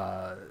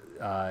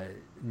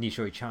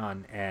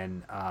Nishoi-chan,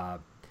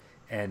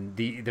 and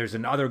there's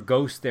another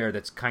ghost there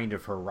that's kind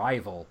of her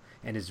rival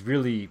and is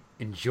really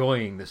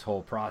enjoying this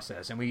whole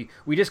process. And we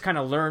just kind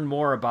of learn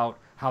more about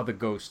how the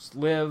ghosts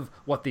live,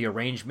 what the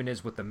arrangement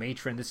is with the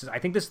matron. I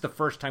think this is the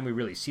first time we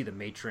really see the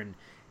matron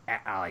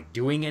like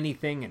doing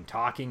anything and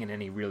talking in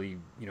any really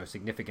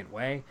significant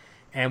way.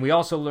 And we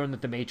also learn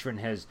that the matron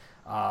has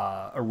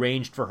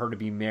arranged for her to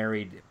be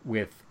married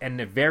with,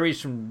 and it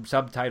varies from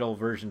subtitle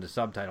version to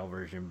subtitle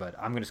version, but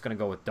I'm just going to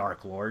go with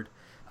Dark Lord.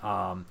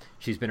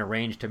 She's been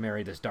arranged to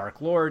marry this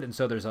Dark Lord, and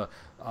so there's a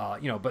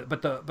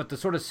but the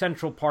sort of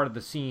central part of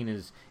the scene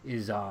is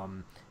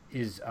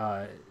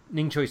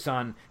Ning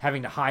Choi-san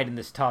having to hide in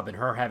this tub and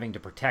her having to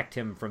protect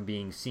him from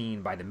being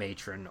seen by the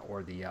matron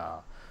or the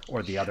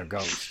other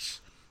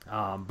ghosts.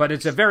 But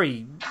it's a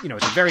very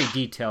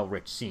detail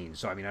rich scene.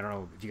 So I mean, I don't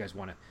know if you guys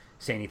want to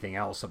say anything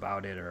else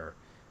about it or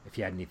if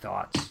you had any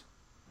thoughts.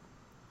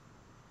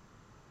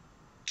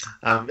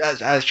 I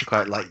actually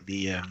quite like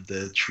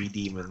the tree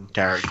demon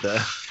character.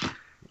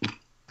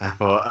 I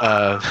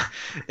thought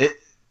it.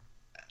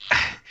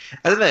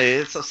 I don't know.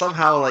 It's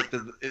somehow like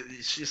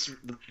it's just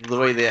the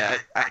way the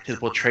actor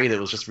portrayed it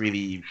was just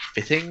really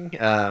fitting.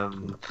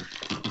 And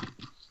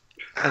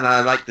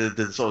I like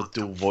the sort of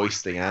dual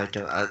voice thing.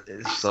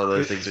 It's sort of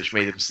those things which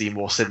made him seem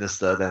more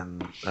sinister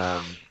than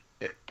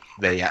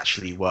they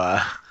actually were.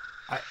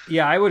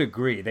 I would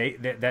agree. The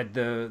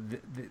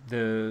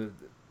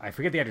I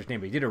forget the actor's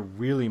name, but he did a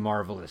really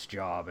marvelous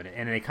job,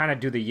 and they kind of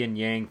do the yin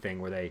yang thing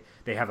where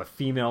they have a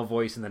female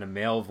voice and then a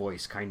male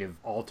voice kind of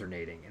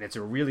alternating, and it's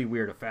a really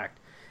weird effect,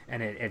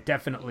 and it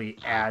definitely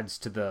adds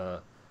to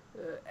the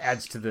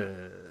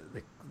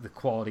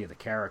quality of the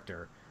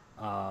character.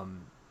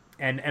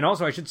 And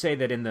also I should say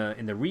that in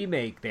the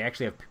remake they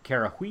actually have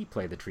Kara Hui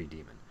play the tree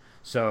demon,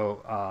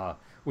 so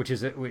which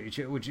is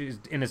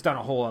and it's done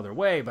a whole other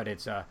way, but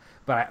it's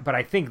but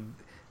I think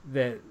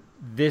that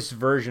this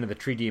version of the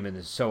tree demon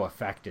is so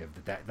effective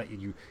that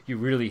you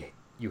really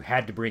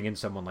had to bring in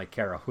someone like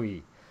Kara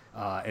Hui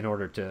in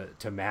order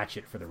to match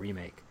it for the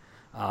remake.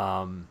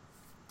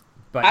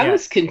 But I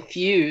was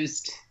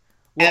confused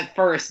at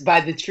first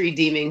by the tree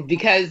demon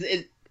because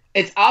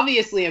it's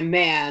obviously a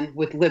man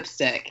with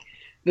lipstick,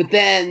 but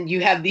then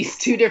you have these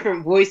two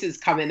different voices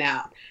coming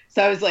out.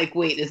 So I was like,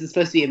 wait, is it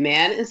supposed to be a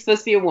man? Is it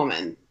supposed to be a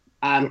woman?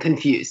 I'm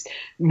confused.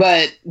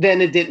 But then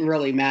it didn't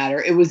really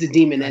matter. It was a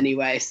demon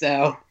anyway,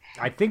 so...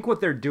 I think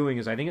what they're doing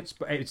is, I think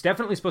it's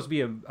definitely supposed to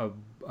be a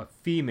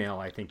female,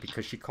 I think,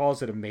 because she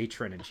calls it a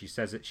matron, and she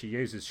says that she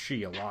uses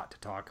she a lot to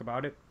talk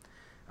about it,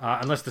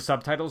 unless the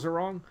subtitles are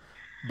wrong.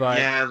 But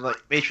yeah, like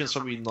matron's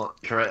probably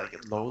not correct.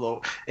 Like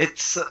Lolo,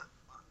 it's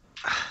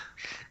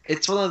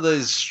one of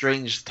those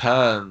strange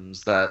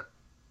terms that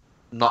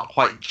not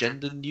quite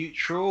gender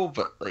neutral,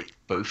 but like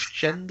both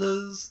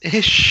genders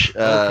ish.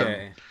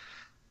 Okay.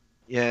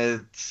 Yeah,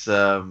 it's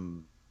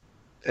an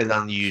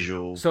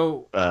unusual.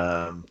 So.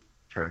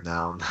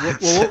 Pronoun.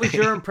 Well, what was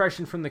your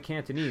impression from the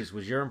Cantonese?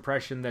 Was your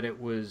impression that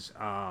it was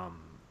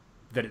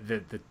that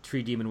the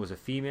tree demon was a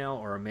female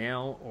or a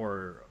male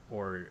or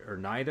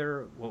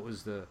neither? What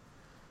was the?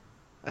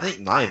 I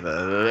think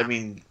neither. I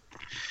mean,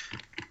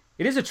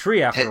 it is a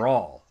tree after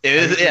all. It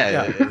is.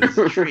 It's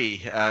a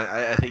tree.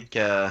 I think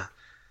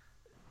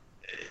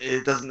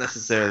it doesn't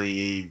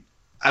necessarily.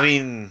 I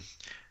mean,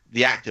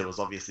 the actor was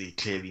obviously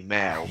clearly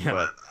male,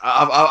 but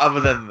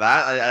other than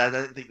that, I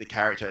don't think the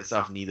character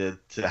itself needed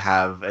to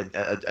have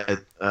a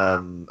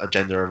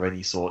gender of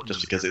any sort,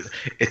 just because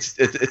it's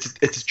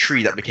a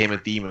tree that became a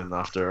demon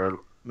after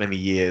many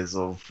years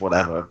of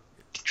whatever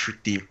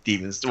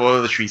demons.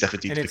 Well, the trees have to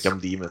do to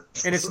become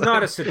demons, and it's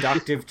not a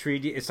seductive tree.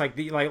 It's like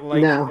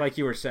like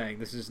you were saying,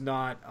 this is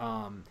not.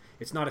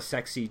 It's not a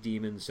sexy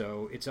demon,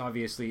 so it's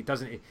obviously it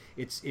doesn't.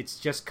 It's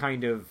just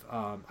kind of.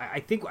 I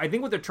think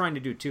what they're trying to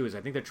do too is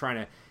I think they're trying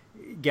to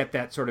get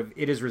that sort of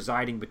it is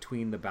residing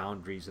between the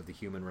boundaries of the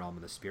human realm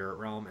and the spirit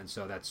realm, and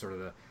so that's sort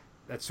of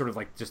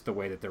like just the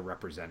way that they're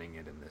representing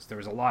it in this. There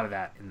was a lot of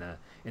that in the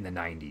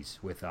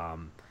 90s with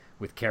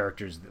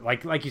characters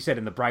like you said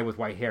in The Bride with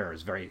White Hair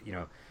is very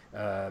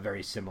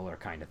very similar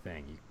kind of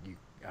thing.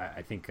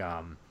 I think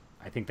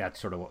that's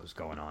sort of what was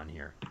going on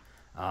here.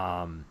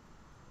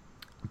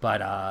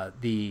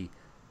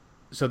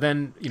 So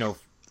then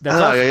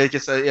I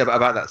guess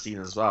about that scene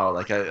as well.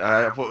 Like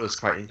I thought it was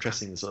quite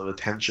interesting, sort of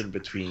the tension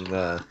between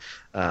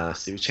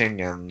Siu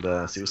Ching and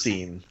Siu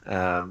Xin.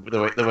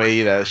 The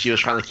way she was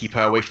trying to keep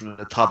her away from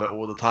the tub at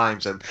all the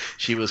times, and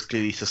she was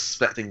clearly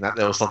suspecting that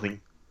there was something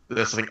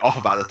off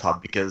about the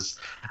tub because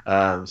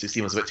Siu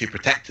Xin was a bit too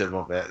protective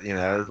of it,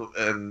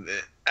 and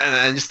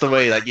just the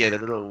way the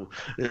little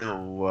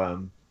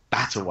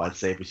battle, I'd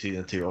say, between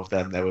the two of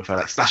them there with her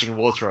like splashing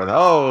water and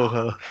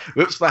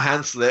whoops, my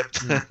hand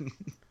slipped.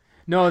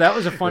 No, that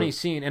was a funny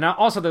scene, and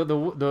also the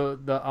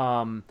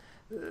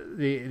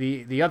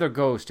other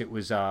ghost. It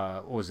was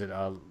what was it?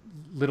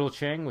 Little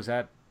Cheng, was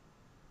that?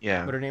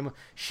 Yeah. What her name was?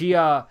 She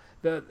I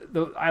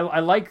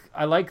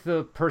like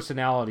the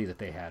personality that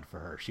they had for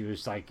her. She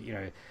was like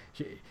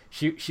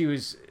she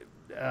was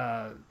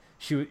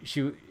she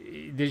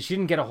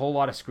didn't get a whole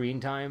lot of screen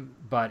time,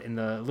 but in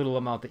the little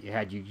amount that you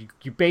had,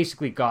 you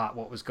basically got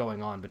what was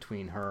going on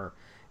between her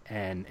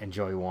and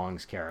Joey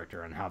Wong's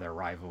character and how their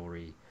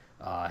rivalry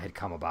had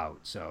come about.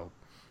 So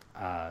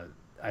I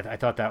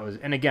thought that was,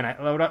 and again,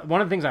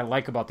 one of the things I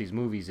like about these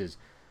movies is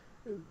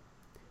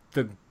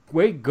the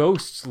way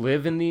ghosts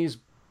live in these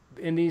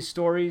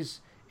stories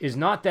is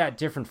not that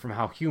different from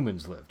how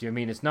humans live. Do you know what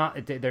I mean? It's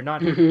not. They're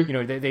not. You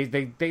know.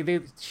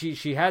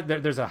 She had.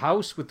 There's a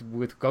house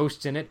with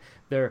ghosts in it.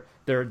 They're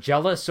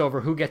jealous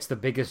over who gets the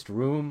biggest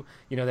room.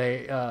 You know.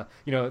 They're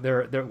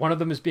one of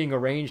them is being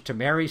arranged to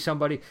marry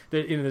somebody.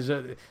 There's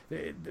an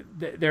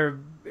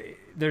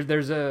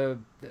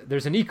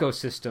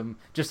ecosystem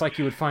just like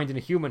you would find in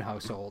a human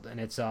household, and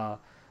it's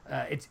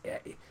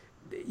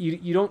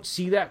you don't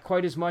see that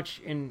quite as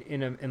much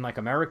in like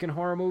American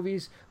horror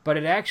movies, but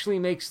it actually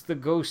makes the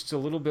ghosts a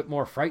little bit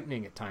more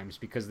frightening at times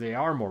because they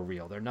are more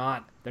real. They're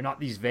not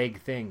these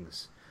vague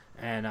things,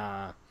 and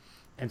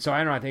so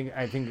I don't know.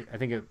 I think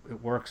it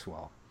works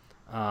well.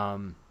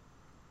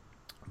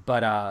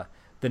 But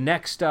the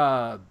next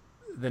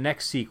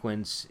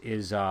sequence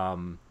is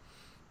well,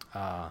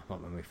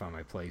 let me find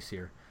my place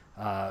here.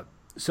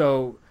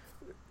 So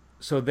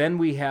then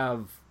we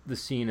have the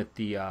scene at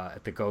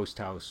the ghost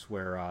house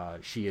where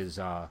she is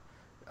where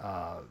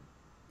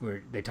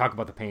they talk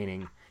about the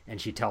painting,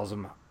 and she tells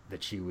him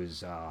that she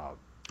was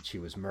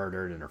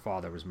murdered and her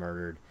father was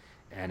murdered,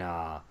 and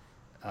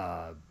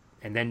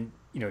then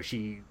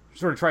she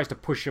sort of tries to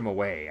push him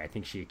away. I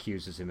think she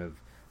accuses him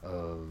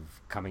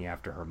of coming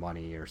after her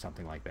money or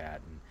something like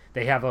that, and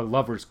they have a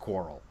lover's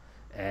quarrel,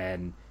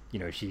 and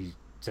she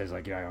says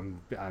like,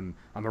 I'm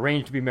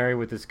arranged to be married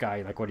with this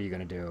guy, like what are you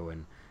gonna do?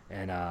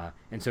 And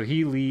so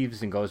he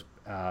leaves and goes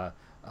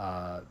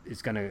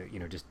is gonna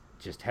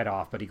just head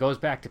off, but he goes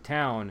back to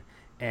town,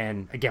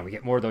 and again we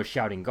get more of those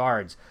shouting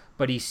guards,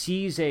 but he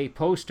sees a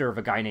poster of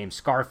a guy named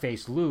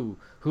Scarface Lou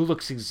who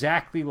looks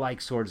exactly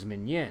like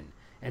Swordsman Yin,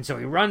 and so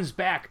he runs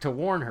back to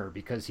warn her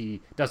because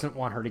he doesn't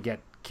want her to get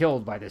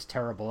killed by this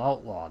terrible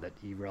outlaw that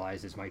he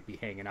realizes might be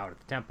hanging out at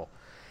the temple.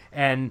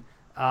 And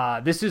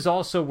this is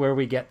also where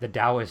we get the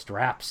Taoist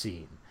rap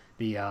scene.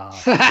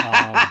 Oh,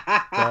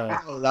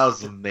 that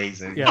was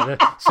amazing. Yeah.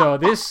 So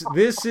this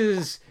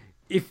is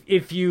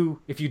if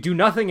you do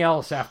nothing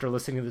else after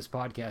listening to this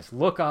podcast,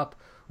 look up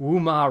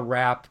Wuma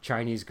rap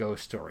Chinese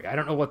ghost story. I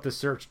don't know what the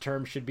search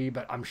term should be,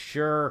 but I'm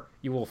sure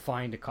you will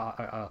find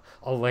a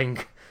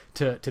link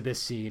to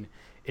this scene.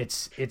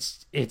 It's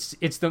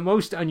the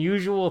most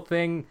unusual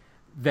thing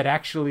that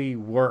actually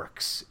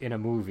works in a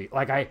movie.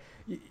 Like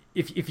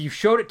if you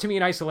showed it to me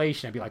in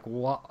isolation, I'd be like,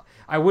 what?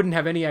 I wouldn't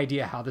have any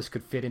idea how this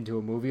could fit into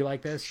a movie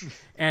like this.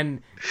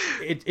 And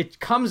it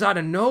comes out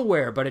of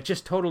nowhere, but it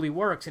just totally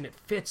works, and it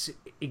fits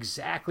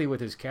exactly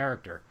with his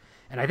character.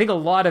 And I think a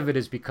lot of it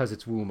is because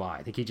it's Wu Ma.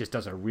 I think he just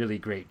does a really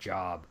great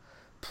job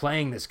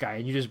playing this guy,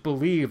 and you just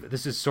believe that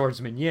this is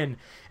Swordsman Yin,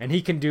 and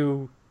he can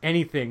do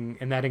anything,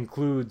 and that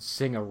includes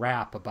sing a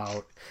rap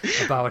about his...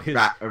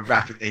 a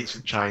rap in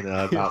ancient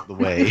China about the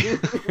way.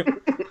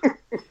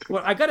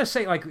 Well, I gotta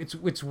say, like,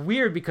 it's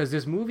weird because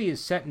this movie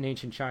is set in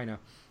ancient China,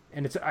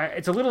 and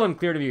it's a little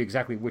unclear to me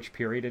exactly which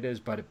period it is,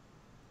 but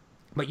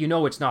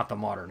it's not the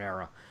modern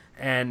era,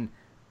 and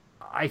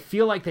I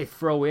feel like they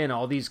throw in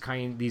all these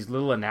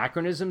little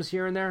anachronisms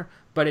here and there,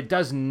 but it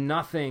does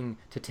nothing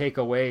to take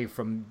away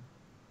from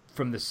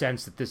the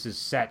sense that this is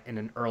set in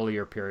an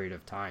earlier period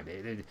of time.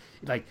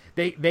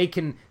 They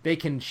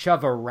can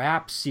shove a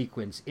rap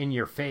sequence in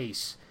your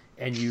face,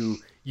 and you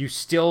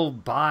still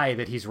buy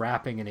that he's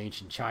rapping in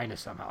ancient China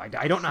somehow.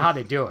 I don't know how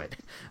they do it.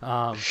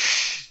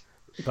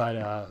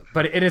 But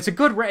it's a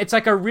good. It's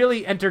like a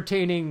really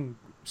entertaining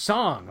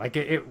song. Like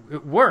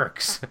it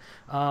works.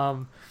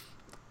 I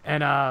don't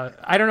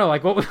know.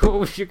 Like what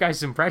was your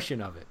guys'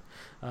 impression of it?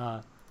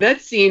 That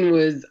scene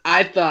was,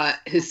 I thought,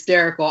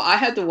 hysterical. I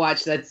had to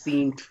watch that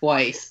scene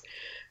twice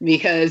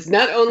because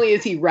not only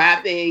is he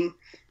rapping,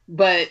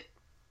 but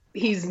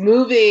he's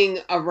moving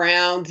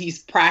around.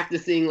 He's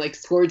practicing like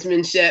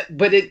swordsmanship,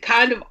 but it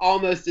kind of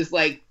almost is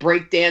like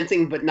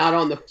breakdancing, but not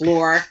on the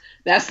floor.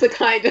 That's the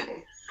kind of...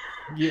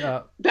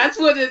 Yeah, that's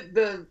what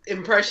the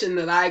impression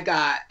that I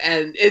got,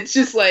 and it's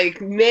just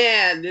like,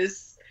 man,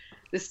 this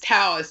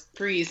Taoist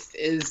priest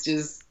is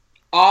just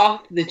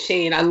off the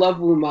chain. I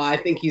love Wu Ma. I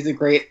think he's a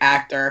great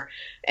actor,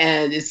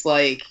 and it's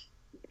like,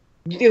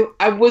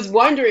 I was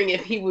wondering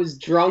if he was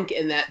drunk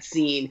in that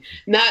scene.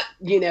 Not,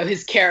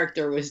 his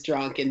character was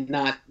drunk and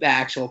not the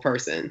actual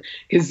person,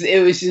 because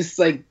it was just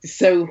like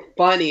so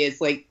funny.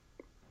 It's like,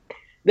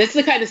 that's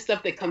the kind of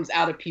stuff that comes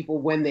out of people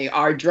when they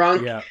are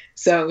drunk. Yeah.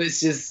 So it's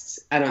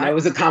just, I don't know. It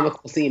was a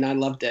comical scene. I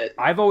loved it.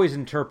 I've always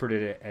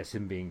interpreted it as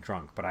him being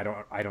drunk, but I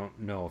don't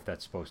know if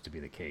that's supposed to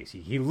be the case.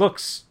 He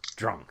looks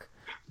drunk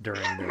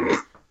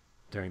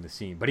during the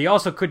scene, but he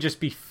also could just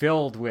be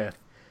filled with,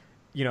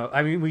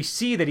 we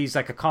see that he's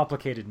like a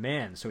complicated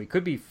man, so he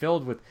could be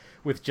filled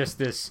with just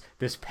this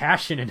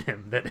passion in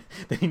him that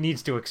he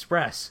needs to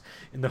express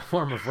in the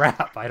form of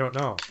rap. I don't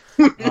know.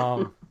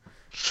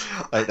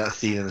 Like that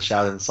scene in the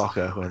Shaolin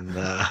Soccer when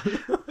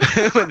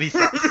when he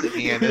starts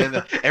singing and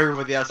then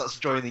everybody else starts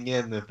joining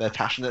in with their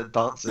passionate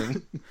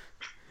dancing.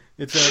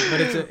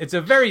 It's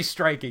a very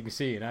striking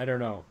scene. I don't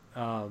know.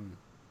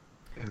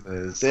 It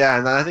is. Yeah,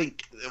 and I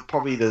think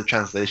probably the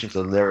translation for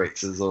the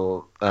lyrics is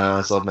all.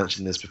 So I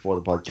mentioned this before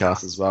the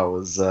podcast as well.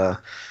 Was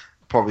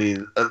probably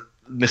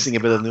missing a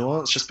bit of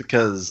nuance, just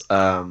because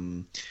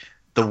the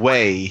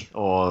way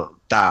or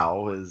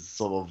Tao is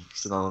sort of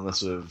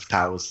synonymous with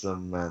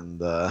Taoism and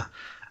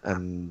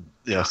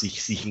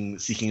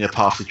seeking the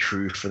path to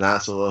truth and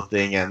that sort of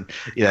thing, and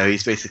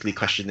he's basically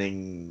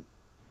questioning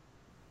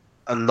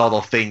a lot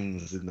of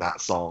things in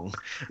that song,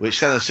 which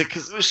kind of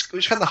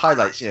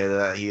highlights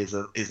that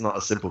he's not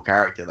a simple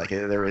character. Like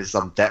there is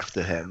some depth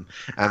to him,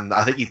 and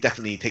I think he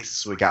definitely takes a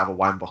swig out of a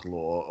wine bottle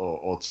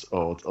or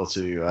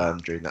two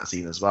during that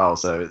scene as well.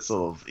 So it's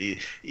sort of you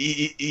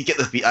get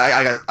the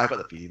I got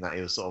the feeling that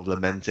he was sort of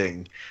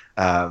lamenting,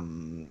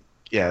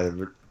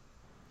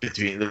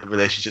 between the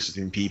relationships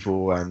between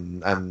people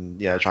and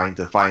trying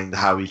to find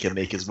how he can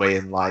make his way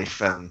in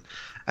life and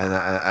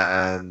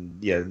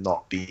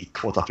not be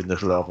caught up in the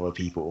flow of other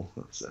people.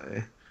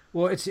 So.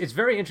 Well, it's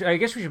very interesting. I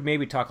guess we should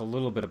maybe talk a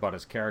little bit about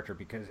his character,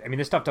 because I mean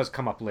this stuff does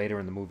come up later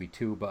in the movie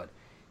too. But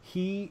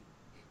he's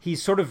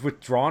sort of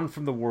withdrawn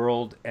from the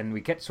world, and we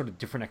get sort of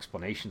different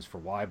explanations for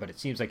why. But it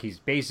seems like he's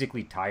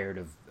basically tired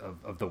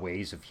of the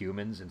ways of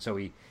humans, and so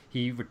he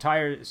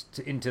retires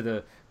into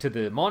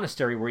the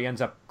monastery, where he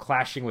ends up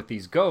clashing with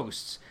these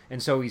ghosts,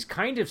 and so he's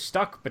kind of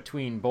stuck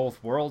between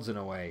both worlds in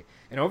a way.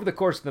 And over the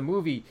course of the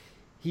movie,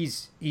 he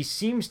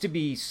seems to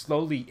be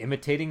slowly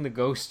imitating the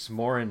ghosts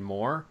more and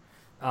more,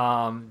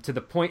 to the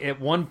point at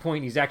one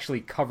point he's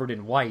actually covered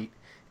in white,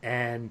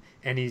 and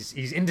he's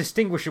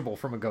indistinguishable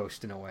from a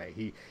ghost in a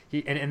way.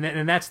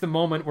 And that's the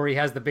moment where he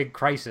has the big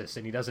crisis,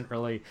 and he doesn't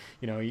really,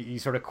 he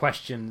sort of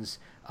questions,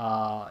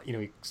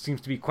 he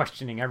seems to be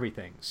questioning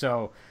everything.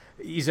 So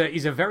he's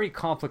a very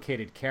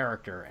complicated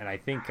character, and I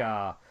think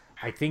that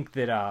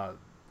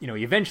he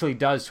eventually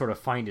does sort of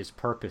find his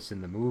purpose in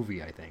the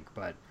movie, I think,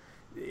 but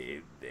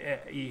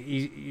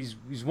he's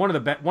one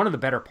of the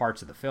better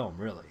parts of the film,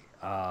 really.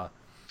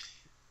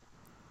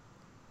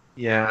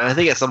 Yeah, I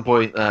think at some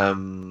point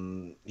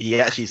he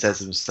actually says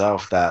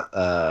himself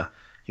that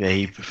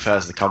he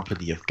prefers the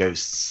company of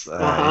ghosts,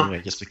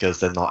 just because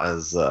they're not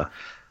as the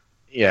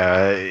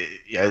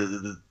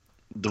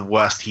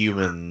worst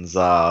humans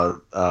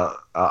are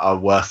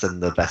worse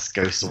than the best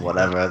ghosts or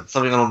whatever,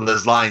 something along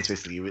those lines,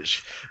 basically,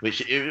 which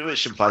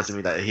implies to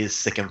me that he's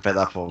sick and fed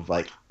up of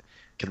like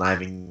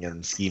conniving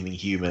and scheming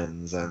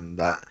humans, and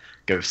that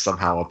ghosts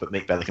somehow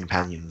make better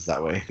companions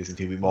that way. They seem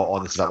to be more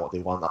honest about what they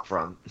want up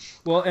front.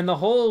 Well, and the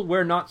whole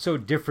 "we're not so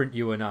different,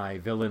 you and I"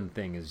 villain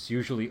thing is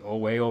usually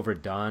way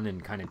overdone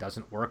and kind of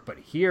doesn't work. But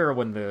here,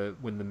 when the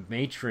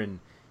matron,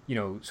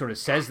 sort of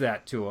says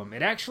that to him,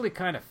 it actually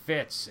kind of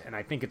fits, and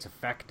I think it's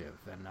effective.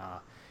 And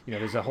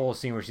there's a whole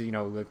scene where she's,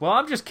 like, well,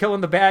 I'm just killing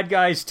the bad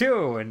guys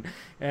too, and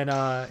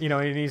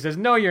he says,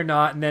 no, you're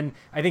not. And then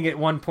I think at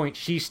one point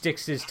she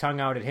sticks his tongue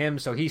out at him,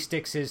 so he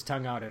sticks his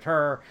tongue out at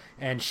her,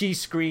 and she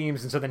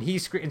screams, and so then he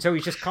screams, and so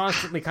he's just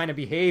constantly kind of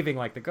behaving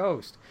like the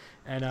ghost.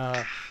 And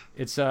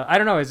it's I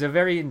don't know, it's a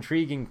very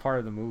intriguing part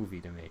of the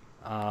movie to me.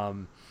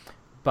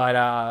 But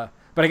I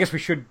guess we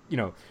should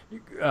go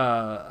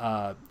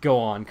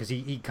on, because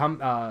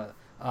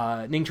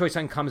Ning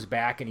Choi-sun comes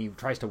back, and he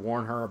tries to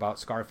warn her about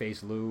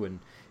Scarface Lou, and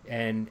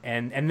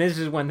this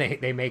is when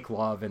they make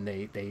love, and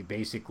they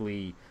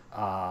basically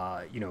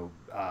for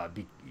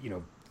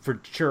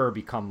sure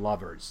become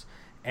lovers.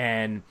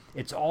 And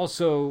it's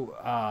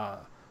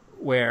also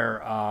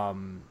where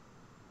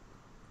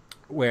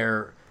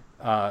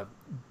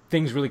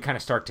things really kind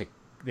of start to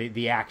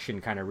the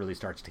action kind of really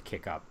starts to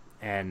kick up,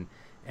 and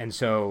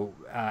so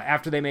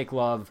after they make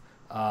love,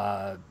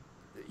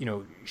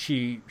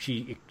 she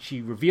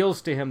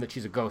reveals to him that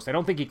she's a ghost. I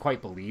don't think he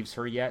quite believes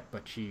her yet,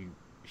 but she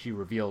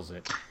reveals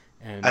it.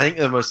 And I think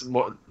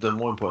the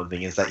more important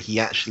thing is that he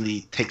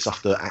actually takes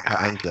off her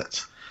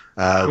anklet,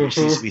 which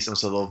seems to be some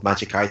sort of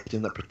magic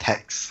item that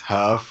protects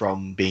her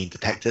from being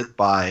detected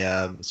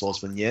by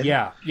Swordsman Yin.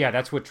 Yeah,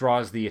 that's what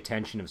draws the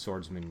attention of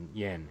Swordsman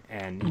Yin.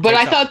 But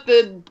I thought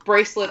the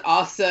bracelet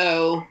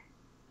also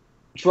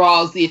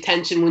draws the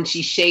attention when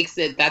she shakes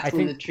it. That's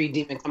when the tree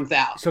demon comes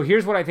out. So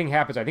here's what I think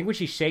happens. I think when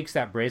she shakes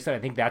that bracelet, I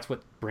think that's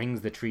what brings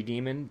the tree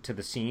demon to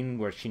the scene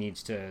where she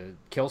needs to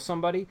kill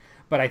somebody.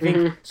 But I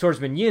think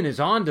Swordsman Yin is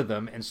onto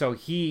them, and so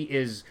he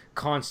is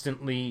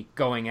constantly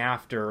going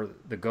after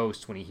the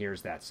ghost when he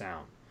hears that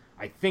sound.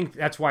 I think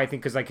that's why,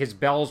 because like his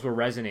bells were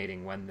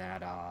resonating when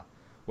that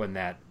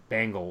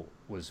bangle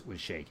was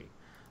shaking.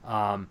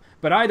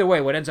 But either way,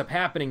 what ends up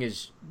happening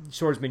is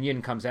Swordsman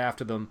Yin comes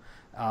after them,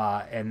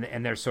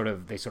 and they sort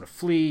of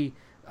flee.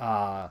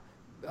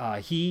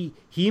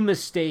 He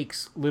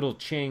mistakes Little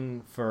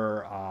Ching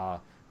for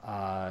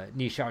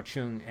Ni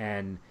Xiaocheng,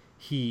 and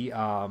he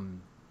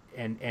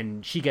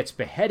and she gets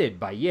beheaded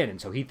by Yin, and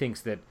so he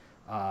thinks that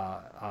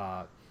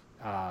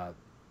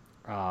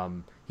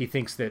He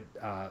thinks that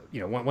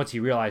once he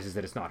realizes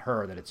that it's not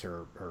her, that it's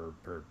her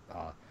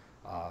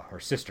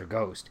sister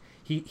ghost.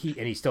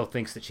 He still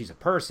thinks that she's a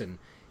person.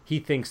 He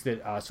thinks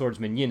that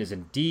Swordsman Yin is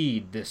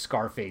indeed this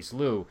Scarface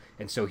Liu,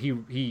 and so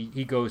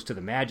he goes to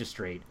the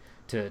magistrate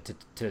to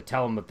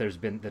tell him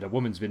that a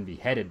woman's been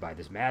beheaded by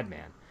this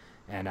madman,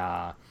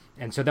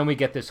 and so then we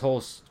get this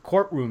whole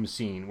courtroom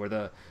scene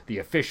where the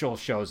official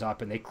shows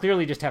up, and they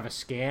clearly just have a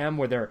scam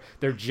where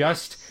they're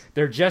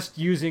just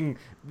using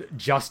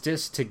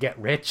justice to get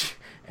rich,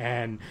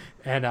 and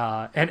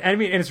I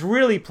mean, and it's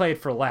really played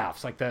for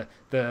laughs. Like the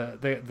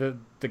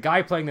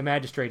guy playing the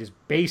magistrate is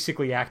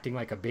basically acting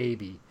like a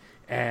baby.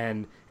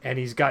 And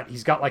he's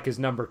got like his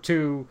number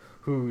two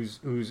who's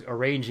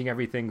arranging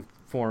everything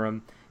for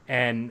him,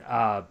 and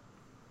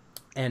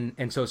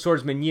so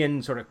Swordsman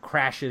Yin sort of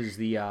crashes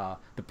the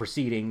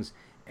proceedings,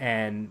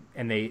 and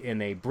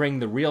they bring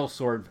the real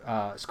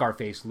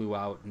Scarface Liu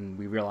out, and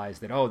we realize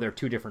that they're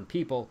two different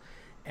people,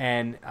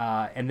 and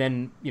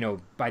then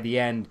by the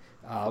end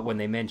when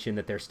they mention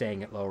that they're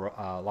staying at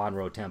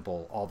Lanro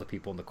Temple, all the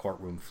people in the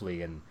courtroom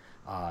flee, and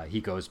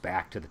he goes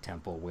back to the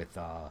temple with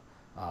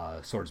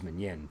Swordsman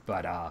Yin.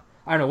 But I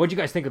don't know, what do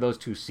you guys think of those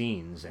two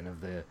scenes and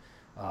of the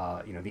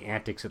the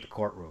antics at the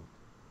courtroom?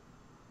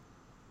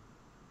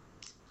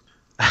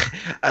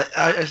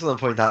 I just want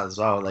to point out as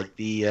well, like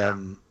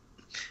the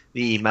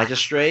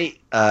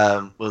magistrate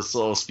was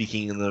sort of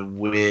speaking in a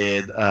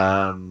weird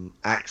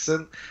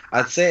accent.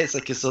 I'd say it's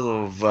like a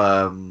sort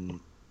of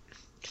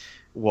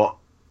what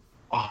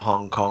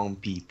Hong Kong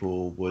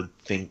people would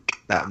think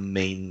that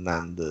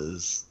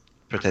mainlanders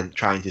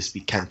trying to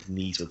speak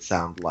Cantonese would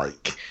sound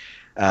like.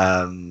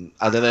 I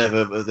don't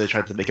know if they're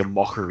trying to make a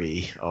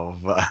mockery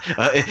of.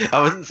 I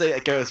wouldn't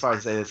go as far as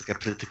to say there's like a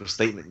political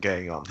statement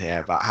going on here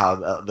about how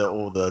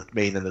all the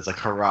mainlanders are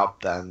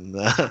corrupt and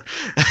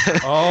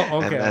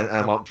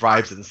and want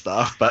bribes and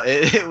stuff. But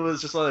it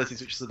was just one of those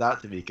things which stood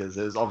out to me because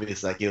it was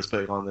obvious like he was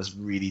putting on this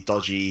really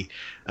dodgy,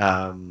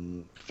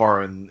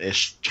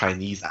 foreign-ish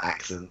Chinese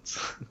accent.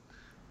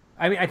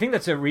 I mean, I think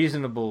that's a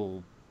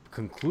reasonable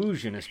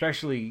conclusion,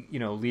 especially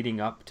leading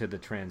up to the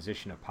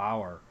transition of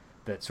power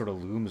that sort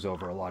of looms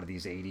over a lot of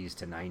these 80s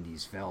to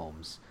 90s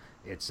films.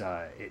 It's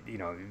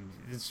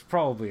it's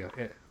probably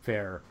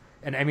fair,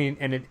 and I mean,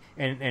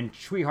 and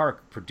Tsui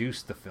Hark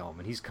produced the film,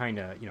 and he's kind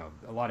of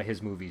a lot of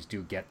his movies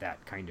do get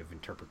that kind of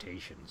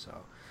interpretation. So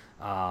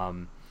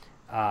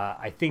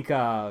I think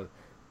I'm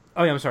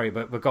sorry,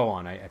 but go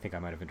on. I think I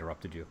might have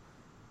interrupted you.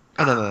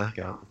 Oh, no,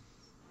 go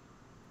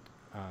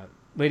on.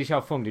 Lady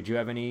Xiao Feng, did you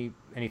have any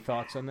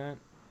thoughts on that?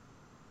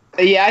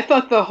 Yeah, I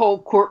thought the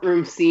whole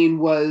courtroom scene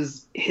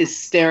was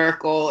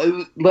hysterical. It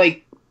was,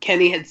 like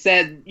Kenny had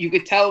said, you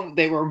could tell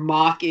they were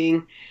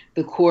mocking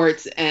the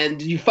courts,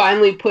 and you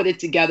finally put it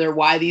together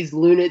why these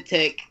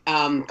lunatic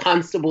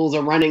constables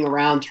are running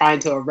around trying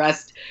to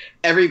arrest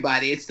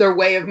everybody. It's their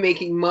way of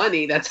making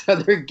money. That's how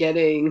they're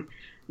getting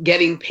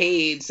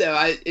paid. So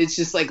it's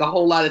just like a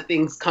whole lot of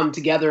things come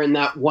together in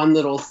that one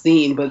little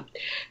scene. But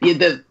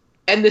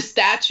the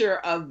stature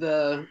of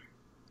the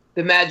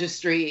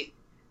magistrate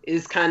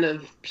is kind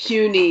of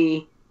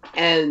puny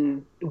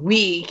and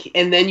weak,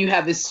 and then you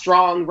have his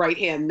strong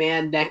right-hand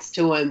man next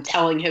to him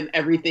telling him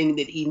everything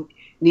that he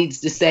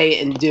needs to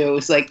say and do.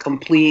 It's like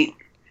complete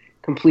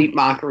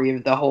mockery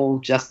of the whole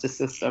justice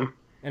system.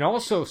 And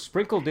also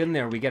sprinkled in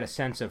there, we get a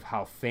sense of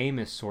how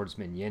famous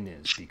Swordsman Yin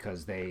is,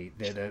 because the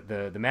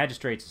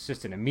magistrate's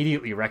assistant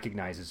immediately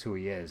recognizes who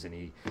he is,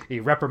 and he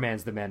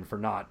reprimands the men for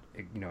not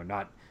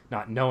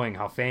knowing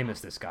how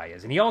famous this guy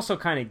is. And he also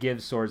kind of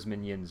gives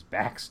Swordsman Yin's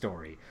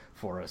backstory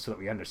for us so that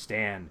we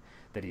understand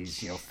that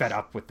he's fed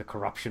up with the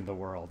corruption of the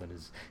world and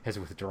has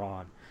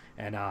withdrawn.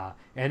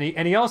 And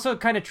he also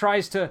kind of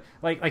tries to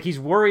like he's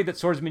worried that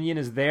Swordsman Yin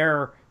is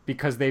there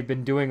because they've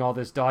been doing all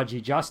this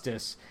dodgy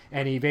justice,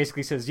 and he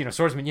basically says,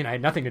 Swordsman Yin, I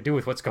had nothing to do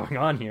with what's going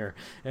on here,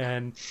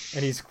 and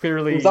he's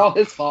clearly it's all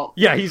his fault.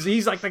 Yeah,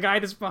 he's like the guy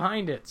that's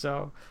behind it.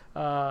 So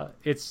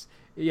it's.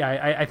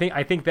 Yeah, I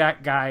think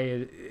that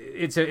guy.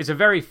 It's a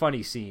very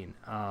funny scene,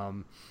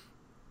 and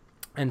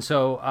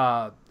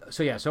so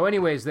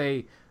anyways,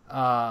 they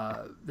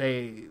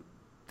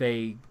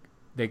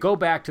go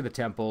back to the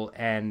temple,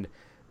 and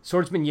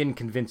Swordsman Yin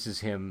convinces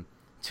him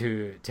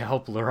to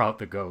help lure out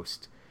the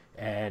ghost,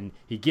 and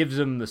he gives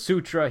him the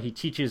sutra. He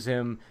teaches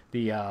him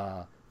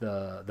the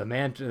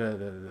mantra,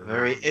 the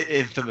very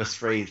infamous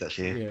phrase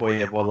actually.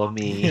 Yeah. Follow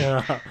me.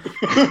 Yeah.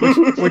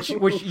 which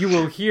you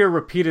will hear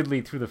repeatedly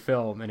through the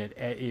film, and it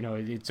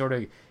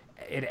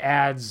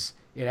adds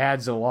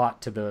a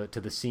lot to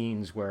the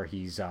scenes where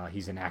he's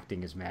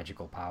enacting his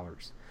magical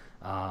powers.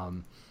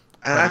 And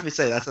I have to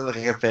say that's like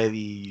a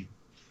very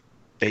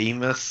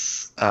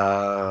famous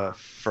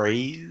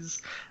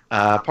phrase.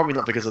 Probably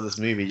not because of this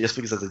movie, just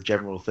because that's a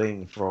general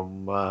thing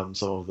from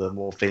some of the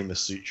more famous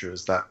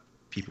sutras that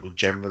people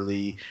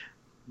generally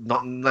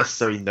not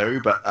necessarily know,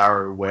 but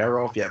are aware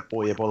of. Yeah,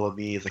 Boya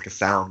Bolami is like a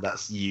sound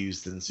that's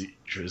used in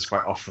sutras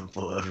quite often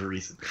for whatever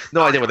reason.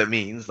 No idea what it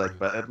means, like,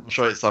 but I'm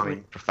sure it's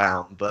something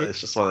profound. But it's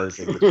just one of those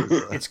things. Which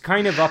is, it's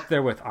kind of up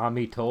there with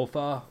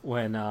Amitabha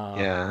when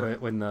Yeah.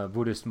 when the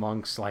Buddhist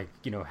monks like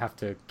have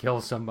to kill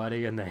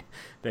somebody and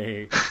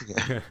they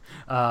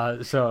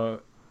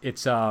so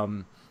it's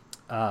but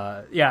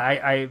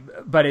I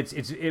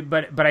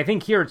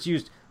think here it's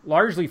used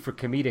largely for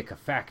comedic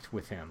effect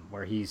with him,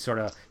 where he's sort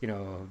of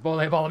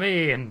bole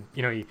me, and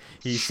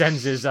he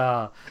sends his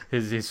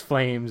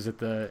flames at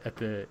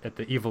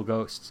the evil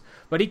ghosts,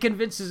 but he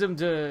convinces him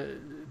to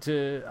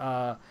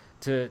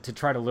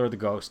try to lure the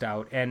ghost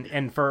out,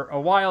 and for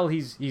a while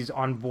he's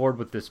on board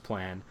with this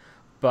plan,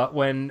 but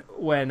when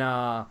and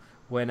I'll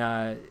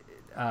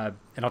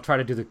try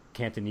to do the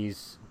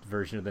Cantonese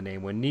version of the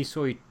name, when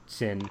Nisoi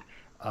Sin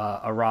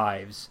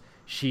arrives,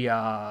 she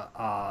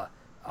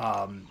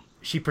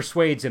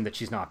persuades him that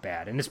she's not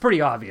bad, and it's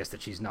pretty obvious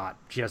that she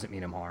doesn't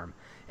mean him harm.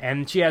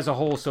 And she has a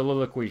whole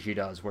soliloquy she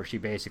does where she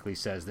basically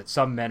says that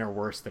some men are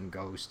worse than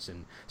ghosts,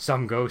 and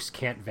some ghosts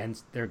can't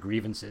vent their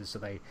grievances, so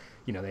they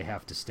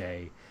have to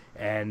stay.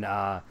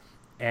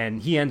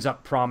 And he ends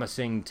up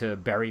promising to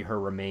bury her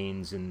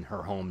remains in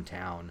her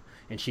hometown,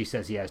 and she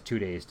says he has 2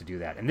 days to do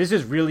that. And this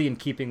is really in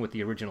keeping with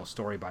the original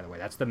story, by the way.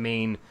 That's the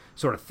main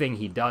sort of thing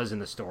he does in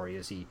the story,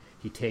 is he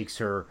takes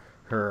her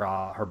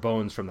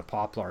bones from the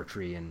poplar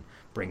tree and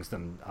brings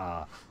them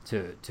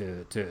to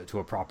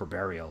a proper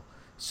burial.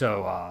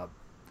 But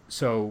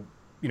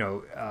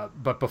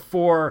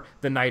before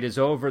the night is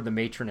over, the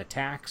matron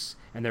attacks,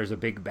 and there's a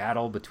big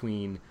battle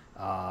between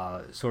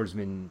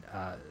Swordsman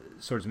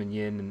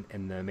Yin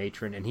and the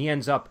matron, and he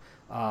ends up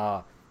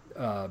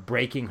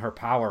breaking her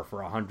power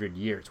for 100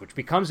 years, which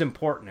becomes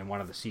important in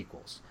one of the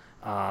sequels.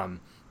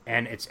 And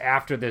it's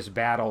after this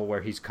battle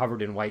where he's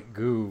covered in white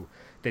goo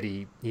that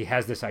he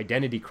has this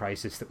identity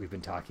crisis that we've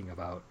been talking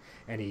about,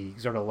 and he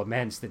sort of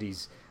laments that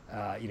he's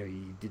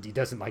he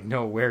doesn't like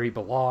know where he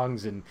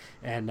belongs, and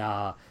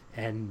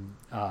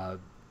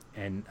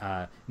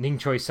Ning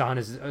Choi-san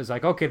is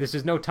like, okay, this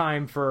is no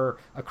time for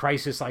a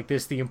crisis like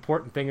this. The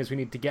important thing is we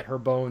need to get her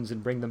bones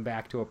and bring them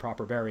back to a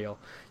proper burial.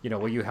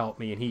 Will you help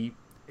me? And he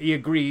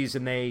agrees,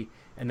 and they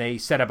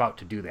set about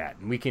to do that.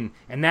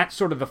 And that's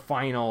sort of the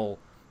final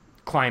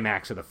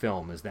climax of the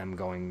film, is them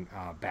going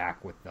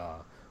back with the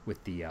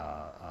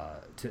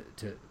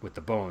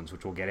bones,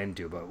 which we'll get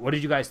into. But what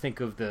did you guys think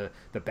of the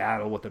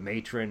battle with the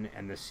matron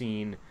and the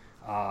scene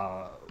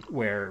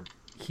where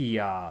he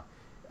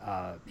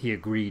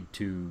agreed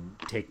to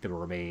take the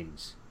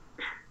remains?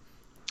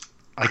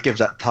 I give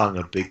that tongue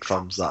a big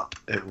thumbs up.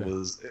 It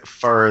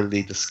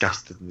thoroughly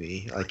disgusted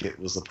me, like it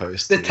was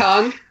supposed to. The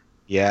tongue?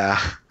 Yeah.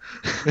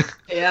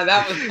 Yeah,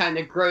 that was kind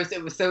of gross.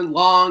 It was so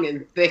long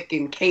and thick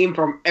and came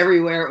from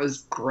everywhere. It was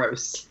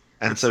gross.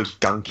 And so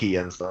gunky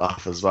and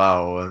stuff as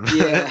well. And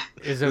yeah.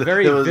 It's a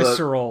very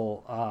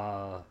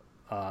visceral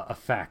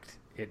effect.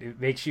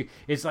 It makes you...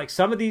 It's like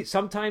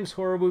sometimes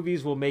horror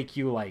movies will make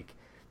you like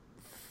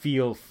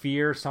feel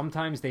fear.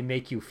 Sometimes they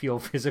make you feel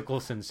physical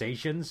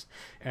sensations.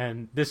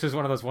 And this was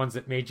one of those ones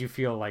that made you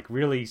feel like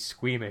really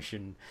squeamish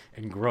and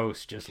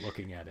gross just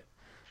looking at it.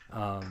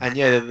 And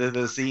yeah,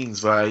 the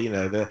scenes where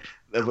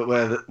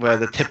where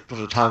the tip of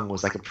the tongue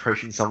was like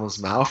approaching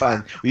someone's mouth,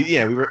 and we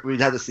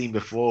had the scene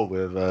before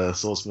with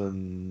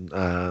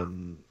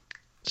Swordsman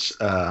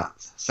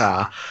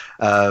Sa,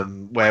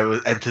 where it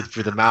was entered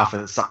through the mouth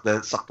and it sucked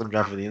them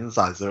dry from the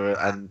inside. So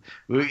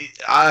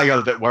I got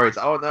a bit worried.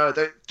 Oh no!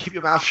 Don't keep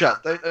your mouth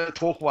shut. Don't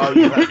talk while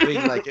you're that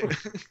thing. Like it.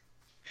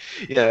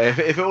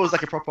 If it was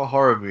like a proper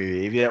horror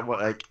movie,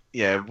 one of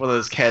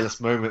those careless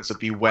moments would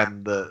be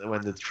when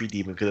the tree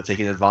demon could have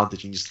taken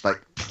advantage and just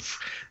like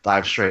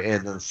dive straight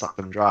in and suck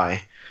them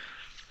dry.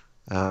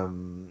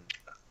 And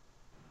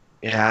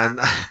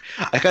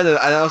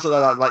I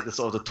also like the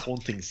sort of the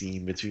taunting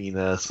scene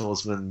between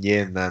Swordsman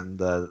Yin and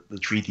the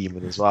tree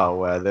demon as well,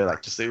 where they're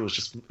like it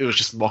was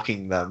just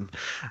mocking them.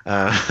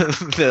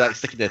 They're like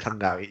sticking their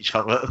tongue out at each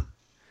other.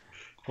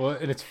 Well,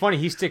 and it's funny,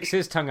 he sticks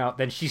his tongue out,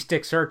 then she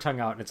sticks her tongue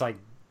out, and it's like,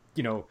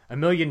 a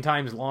million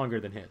times longer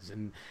than his,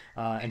 and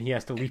he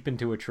has to leap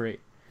into a tree.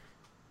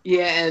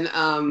 Yeah,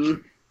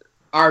 and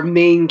our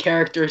main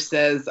character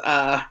says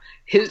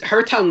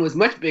her tongue was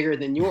much bigger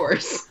than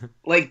yours.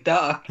 Like,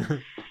 duh.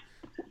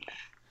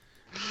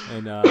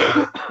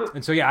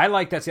 And so yeah, I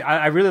like that scene.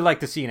 I really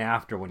like the scene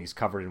after when he's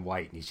covered in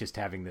white and he's just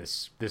having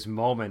this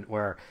moment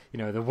where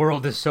the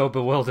world is so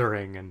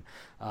bewildering, and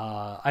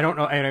I don't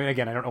know. And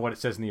again, I don't know what it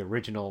says in the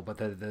original, but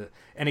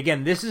and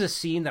again, this is a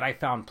scene that I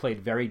found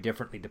played very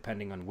differently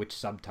depending on which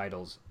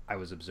subtitles I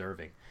was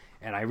observing,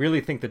 and I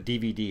really think the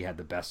DVD had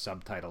the best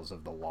subtitles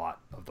of the lot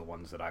of the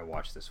ones that I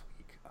watched this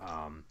week.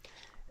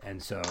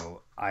 And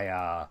so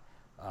I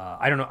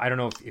don't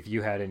know if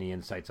you had any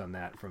insights on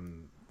that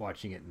from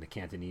watching it in the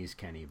Cantonese,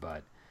 Kenny,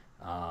 but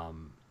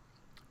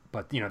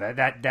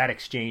that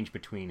exchange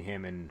between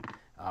him and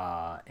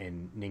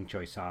Ning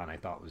Choi-san I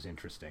thought was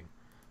interesting.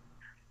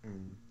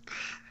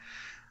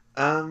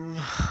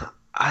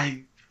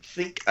 I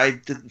think I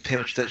didn't pay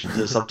much attention to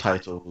the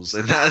subtitles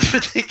in that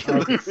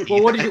particular Okay.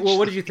 movie.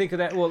 What did you think of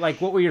that? Well,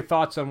 like, what were your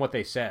thoughts on what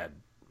they said?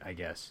 I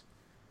guess.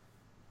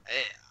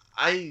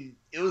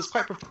 It was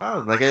quite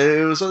profound. Like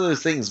it was one of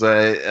those things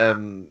where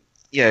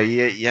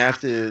you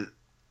have to.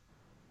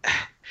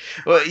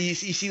 Well, you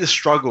see the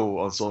struggle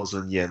on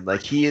Swordsman Yin.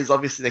 Like he is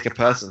obviously like a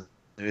person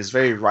who is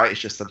very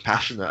righteous and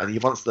passionate, and he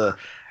wants to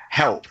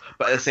help,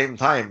 but at the same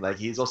time, like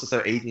he's also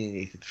so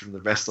alienated from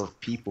the rest of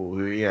people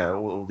who,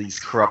 all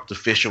these corrupt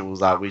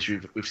officials out, which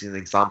we've seen an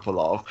example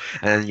of,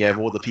 and you have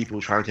all the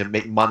people trying to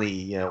make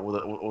money, all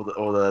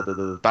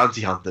the bounty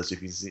hunters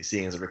we've been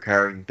seeing as a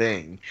recurring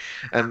thing,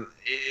 and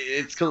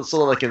it's kind of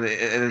sort of like an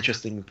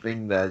interesting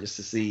thing there, just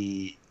to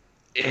see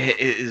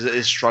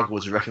his struggle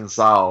to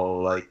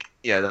reconcile, like,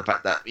 the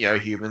fact that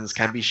humans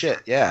can be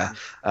shit, it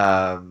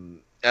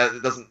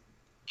doesn't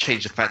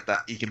change the fact that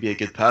you can be a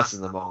good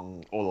person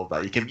among all of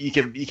that. You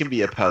can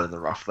be a pearl in the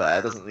rough there.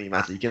 It doesn't really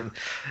matter. You can,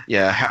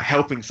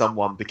 helping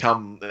someone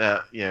become,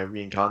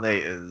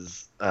 reincarnate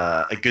is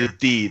a good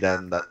deed,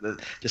 and that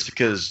just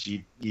because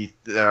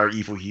there are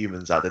evil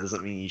humans out there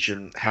doesn't mean you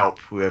shouldn't help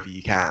whoever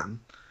you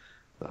can.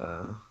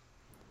 No,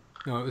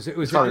 it was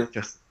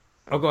interesting.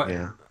 Oh, go ahead.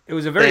 Yeah. It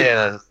was a very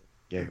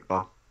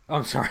Well. Oh,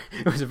 I'm sorry.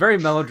 It was a very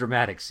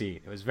melodramatic scene.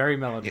 It was very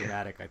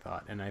melodramatic, I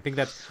thought, and I think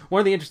that's one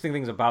of the interesting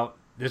things about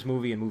this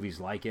movie and movies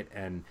like it,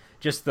 and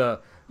just the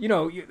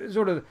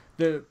sort of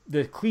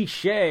the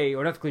cliche,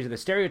 or not the cliche, the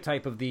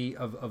stereotype of the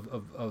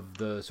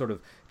sort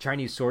of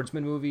Chinese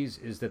swordsman movies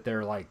is that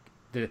they're like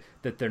they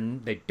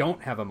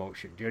don't have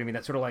emotion. Do you know what I mean?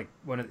 That's sort of like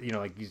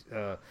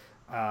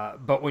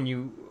but when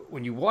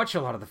you watch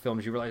a lot of the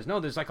films, you realize no,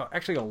 there's like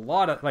actually a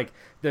lot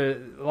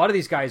of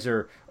these guys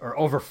are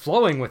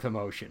overflowing with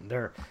emotion.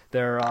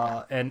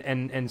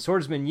 And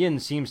Swordsman Yin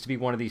seems to be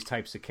one of these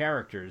types of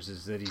characters.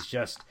 Is that he's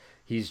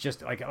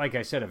just like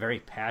I said, a very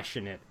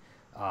passionate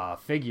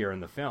figure in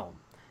the film,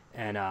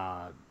 and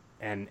I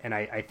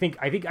think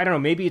I don't know,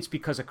 maybe it's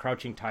because of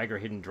Crouching Tiger,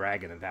 Hidden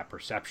Dragon, and that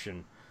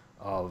perception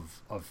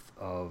of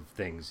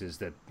things is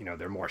that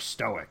they're more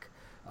stoic,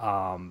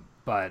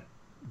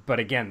 but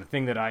again, the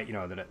thing that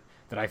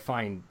I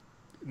find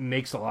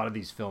makes a lot of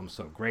these films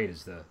so great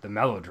is the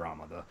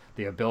melodrama,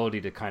 the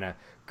ability to kind of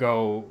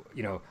go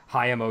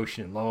high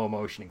emotion and low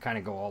emotion and kind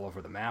of go all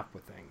over the map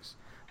with things.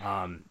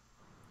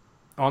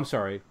 Oh, I'm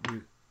sorry.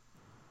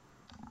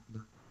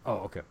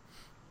 Oh, okay.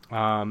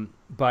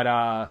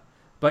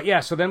 But yeah.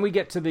 So then we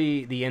get to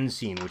the end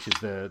scene, which is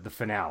the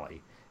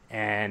finale,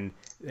 and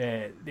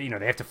they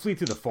have to flee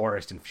through the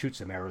forest and shoot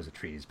some arrows at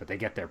trees, but they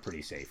get there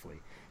pretty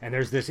safely. And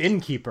there's this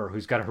innkeeper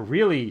who's got a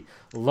really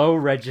low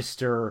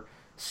register,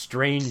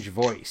 strange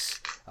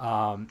voice,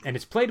 and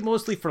it's played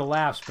mostly for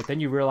laughs. But then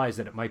you realize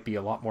that it might be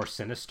a lot more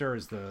sinister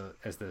as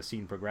the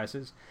scene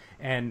progresses.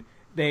 And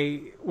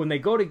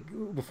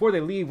before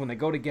they leave, when they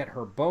go to get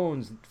her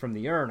bones from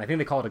the urn, I think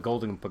they call it a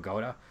golden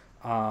pagoda.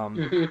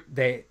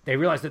 They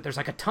realize that there's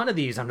like a ton of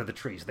these under the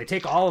trees. So they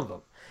take all of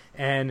them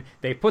and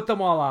they put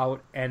them all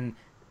out, and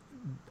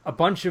a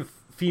bunch of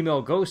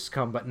female ghosts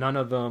come, but none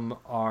of them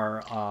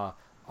are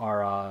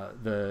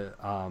the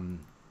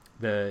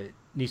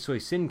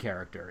Nisui Sin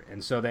character.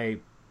 And so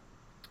they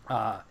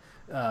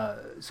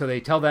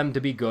tell them to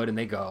be good, and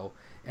they go.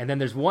 And then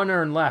there's one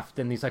urn left,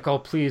 and he's like, "Oh,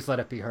 please let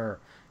it be her."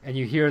 And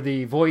you hear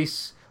the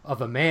voice of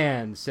a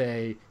man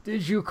say,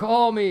 "Did you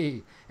call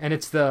me?" And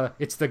it's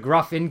the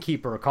gruff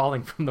innkeeper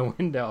calling from the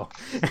window.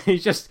 And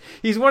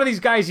he's one of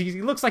these guys.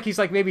 He looks like he's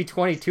like maybe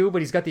 22,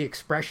 but he's got the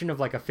expression of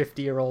like a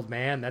 50-year-old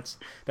man.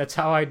 That's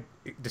how I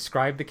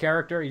describe the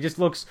character. He just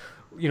looks,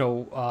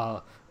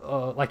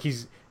 like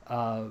he's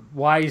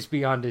wise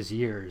beyond his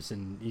years,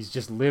 and he's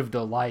just lived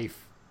a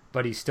life,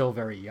 but he's still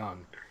very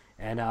young.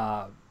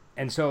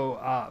 And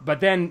so,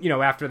 but then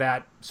after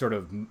that sort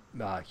of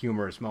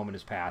humorous moment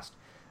has passed,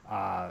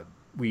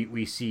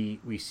 we see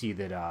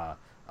that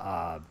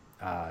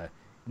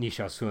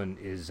Nisha Sun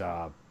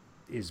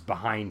is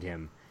behind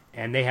him,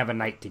 and they have a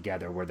night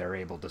together where they're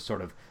able to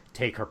sort of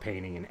take her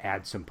painting and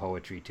add some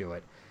poetry to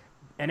it.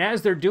 And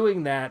as they're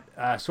doing that,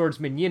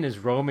 Swordsman Yin is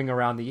roaming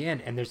around the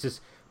inn, and there's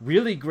this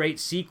really great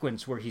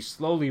sequence where he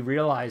slowly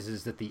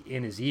realizes that the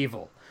inn is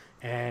evil,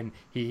 and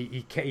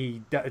he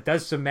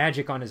does some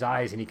magic on his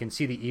eyes, and he can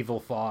see the evil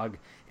fog,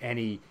 and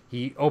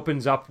he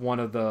opens up one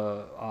of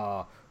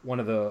the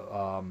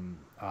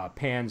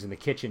pans in the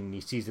kitchen, and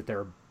he sees that there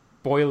are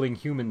boiling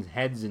human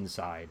heads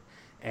inside,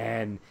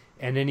 and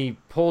then he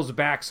pulls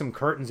back some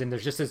curtains, and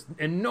there's just this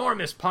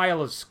enormous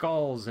pile of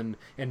skulls and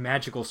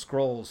magical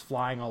scrolls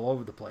flying all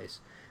over the place,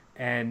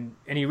 and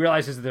he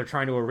realizes that they're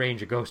trying to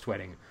arrange a ghost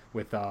wedding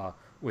with the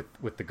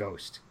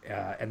ghost,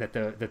 and that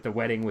the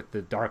wedding with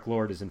the Dark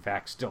Lord is in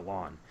fact still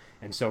on.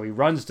 And so he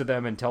runs to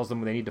them and tells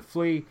them they need to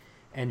flee,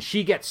 and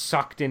she gets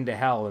sucked into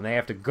hell, and they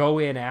have to go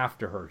in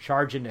after her,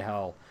 charge into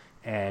hell,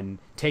 and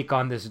take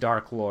on this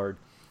Dark Lord.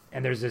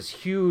 And there's this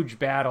huge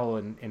battle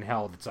in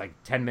hell that's like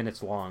 10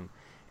 minutes long,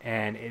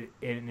 and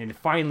it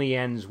finally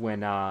ends when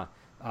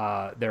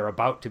they're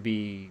about to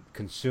be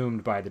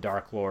consumed by the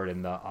Dark Lord,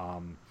 and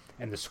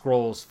the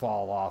scrolls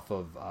fall off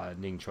of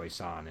Ning Choi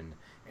San,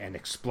 and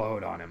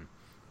explode on him,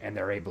 and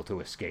they're able to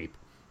escape.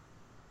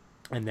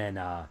 And then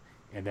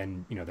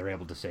they're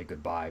able to say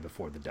goodbye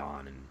before the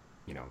dawn, and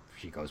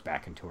she goes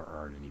back into her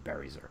urn and he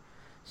buries her.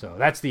 So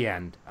that's the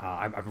end.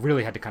 I've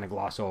really had to kind of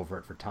gloss over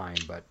it for time,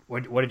 but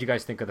what did you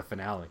guys think of the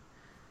finale?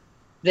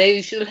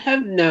 They should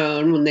have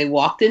known when they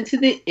walked into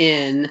the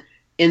inn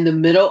in the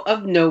middle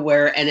of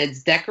nowhere and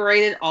it's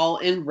decorated all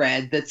in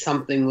red that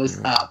something was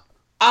up.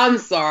 I'm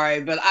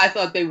sorry, but I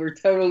thought they were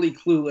totally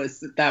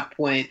clueless at that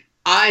point.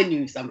 I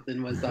knew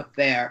something was up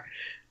there.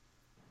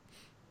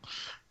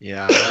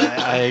 Yeah,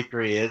 I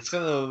agree. It's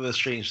kind of the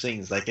strange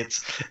things. Like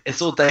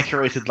it's all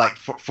decorated like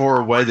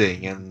for a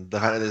wedding, and the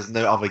fact that there's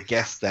no other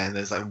guests there, and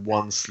there's like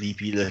one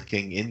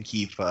sleepy-looking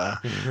innkeeper.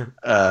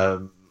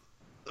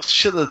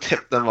 Should have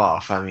tipped them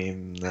off. I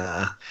mean,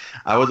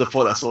 I would have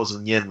thought that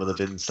Swordsman Yin would have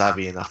been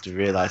savvy enough to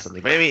realize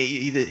something. But I mean,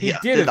 he did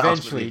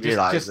eventually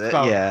realize just it.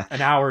 about Yeah,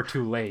 an hour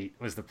too late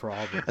was the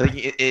problem. I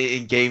think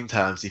in game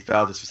terms, he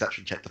failed his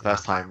perception check the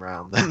first time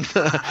round, and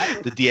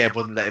the DM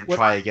wouldn't let him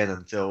try again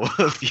until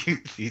a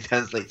few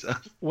turns later.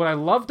 What I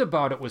loved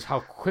about it was how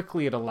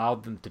quickly it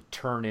allowed them to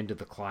turn into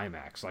the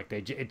climax. Like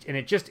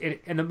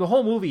and the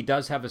whole movie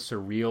does have a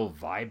surreal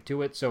vibe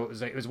to it. So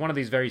it was one of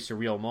these very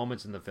surreal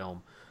moments in the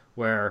film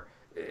where,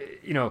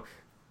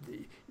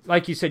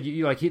 like you said,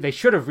 they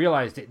should have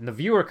realized it, and the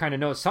viewer kind of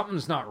knows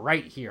something's not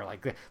right here.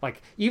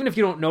 Like even if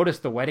you don't notice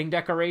the wedding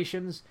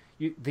decorations,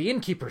 the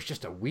innkeeper's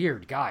just a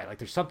weird guy. Like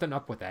there's something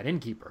up with that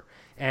innkeeper.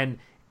 And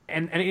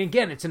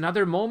again, it's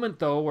another moment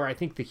though where I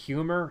think the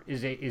humor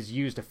is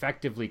used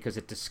effectively because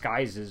it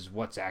disguises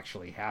what's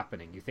actually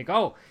happening. You think,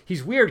 oh,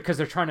 he's weird because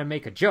they're trying to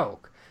make a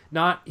joke.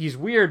 Not he's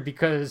weird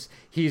because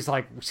he's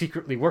like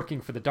secretly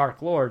working for the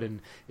Dark Lord and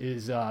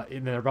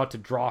and they're about to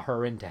draw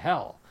her into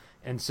hell.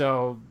 And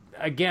so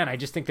again, I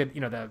just think that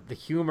the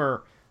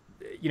humor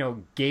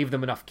gave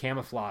them enough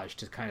camouflage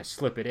to kind of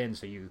slip it in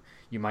so you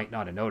might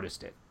not have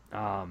noticed it.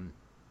 And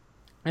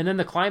then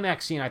the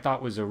climax scene I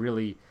thought was a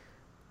really,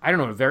 I don't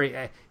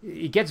know,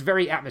 it gets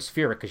very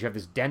atmospheric because you have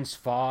this dense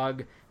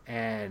fog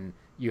and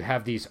you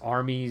have these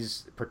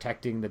armies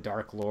protecting the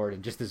Dark Lord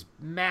and just this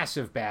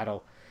massive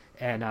battle.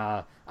 And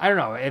I don't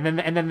know, and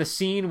then the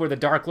scene where the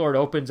Dark Lord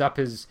opens up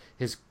his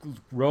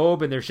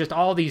robe and there's just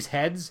all these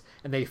heads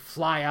and they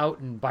fly out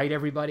and bite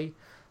everybody.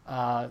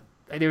 There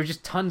was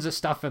just tons of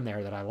stuff in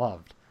there that I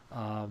loved.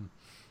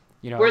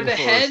 Were the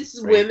heads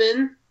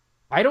women?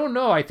 I don't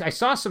know. I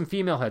saw some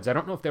female heads. I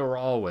don't know if they were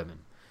all women.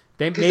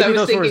 Maybe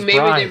those were his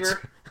brides. They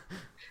were.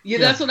 Yeah,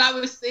 that's what I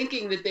was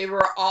thinking. That they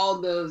were all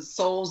the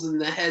souls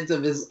and the heads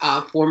of his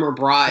former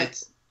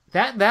brides.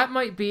 That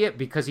might be it,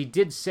 because he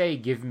did say,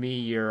 "Give me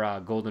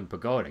your golden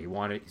pagoda." He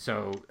wanted,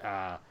 so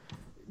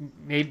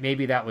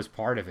maybe that was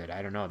part of it.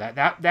 I don't know.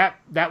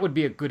 That would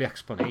be a good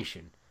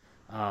explanation.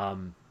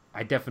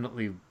 I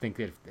definitely think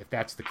that if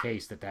that's the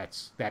case,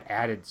 that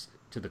added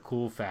to the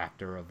cool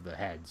factor of the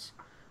heads.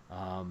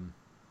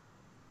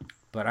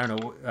 But I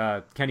don't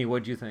know, Kenny,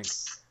 what do you think?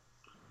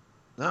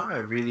 No, I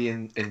really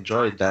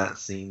enjoyed that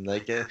scene.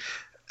 Like,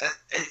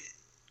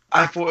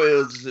 I thought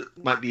it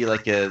might be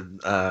like a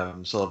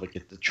sort of like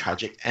a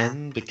tragic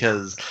end,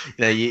 because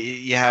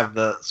you have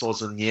the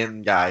Swordsman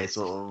Yin guy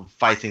sort of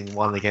fighting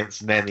one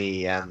against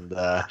many, and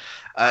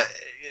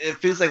it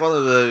feels like one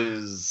of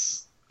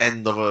those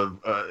end of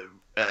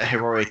a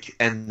heroic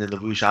end in the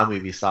Wuxia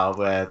movie style,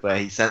 where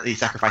he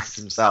sacrifices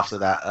himself so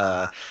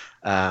that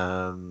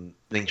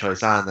Ling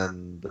Choi-san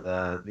and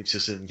Lee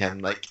Soo-sun can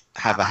like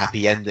have a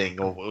happy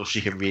ending, or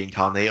she can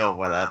reincarnate or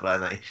whatever,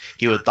 and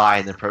he would die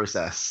in the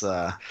process.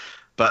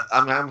 But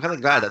I'm kind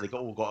of glad that they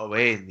all got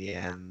away in the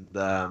end,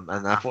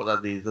 and I thought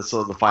that the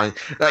sort of the fine,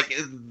 like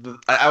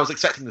I was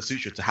expecting the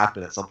suture to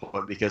happen at some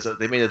point, because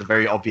they made it a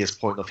very obvious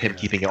point of him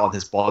keeping it on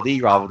his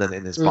body rather than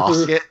in his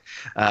basket.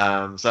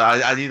 So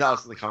I knew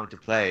that was coming to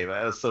play,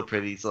 but it was still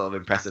pretty sort of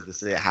impressive to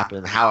see it happen,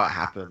 and how it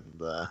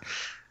happened.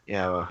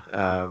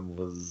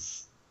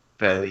 Was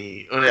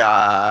fairly.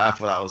 I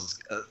thought that was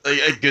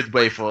a good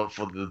way for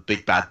the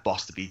big bad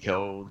boss to be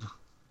killed.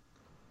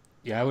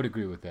 Yeah, I would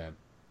agree with that.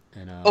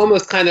 And,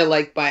 almost kind of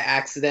like by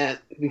accident,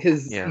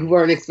 because you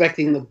weren't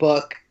expecting the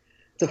book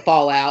to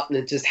fall out, and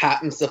it just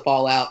happens to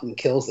fall out and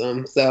kills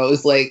him. So it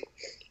was like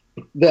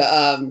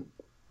the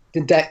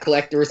debt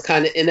collector was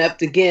kind of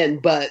inept again,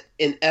 but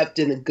inept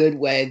in a good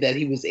way, that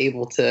he was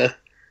able to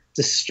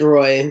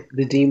destroy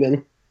the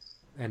demon.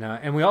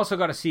 And we also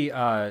got to see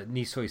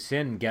Ni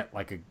Soi-sin get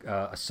like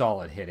a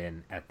solid hit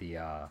in at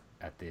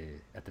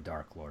the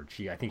Dark Lord.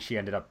 I think she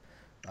ended up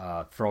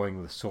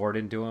throwing the sword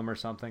into him or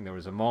something. There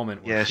was a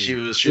moment where she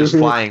was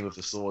flying with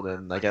the sword,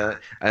 and and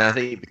I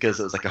think because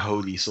it was like a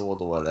holy sword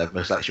or whatever,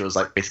 it's like she was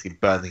like basically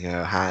burning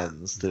her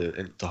hands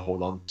to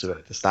hold on to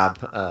it to stab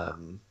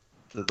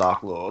the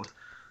Dark Lord.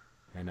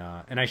 And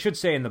I should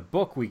say, in the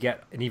book we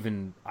get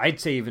I'd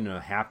say even a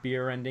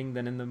happier ending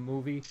than in the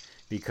movie,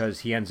 because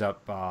he ends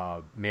up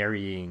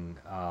marrying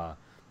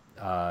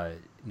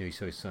Ni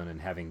Soi-sun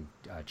and having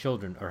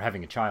children, or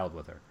having a child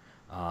with her.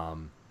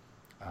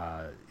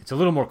 It's a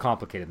little more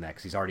complicated than that,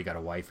 because he's already got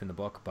a wife in the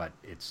book, but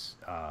it's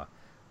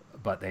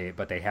but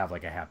they have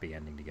like a happy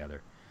ending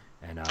together.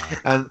 And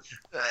And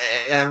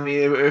I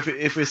mean,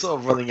 if we're sort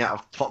of running out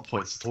of plot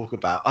points to talk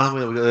about, I'll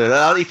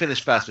let you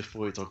finish first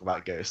before we talk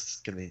about Ghosts.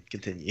 Can you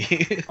continue?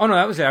 oh no,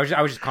 that was it.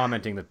 I was just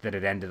commenting that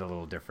it ended a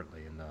little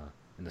differently in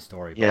the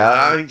story. But Yeah,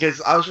 I mean,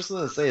 'cause I was just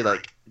gonna say,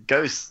 like,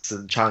 ghosts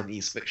in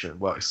Chinese fiction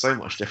work so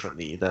much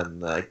differently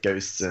than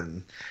ghosts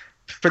in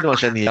pretty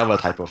much any other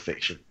type of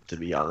fiction, to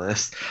be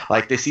honest.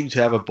 Like, they seem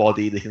to have a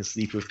body, they can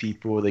sleep with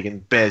people, they can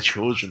bear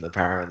children,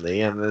 apparently,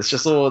 and it's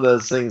just all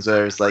those things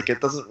where it's like, it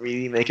doesn't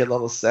really make a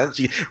lot of sense.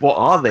 What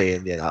are they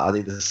in the end? Are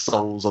they the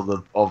souls of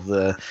the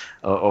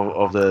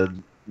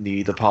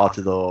new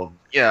departed, or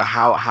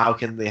how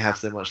can they have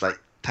so much like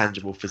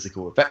tangible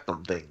physical effect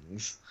on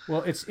things?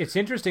 Well, it's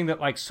interesting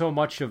that like so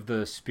much of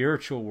the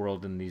spiritual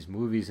world in these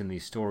movies and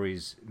these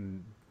stories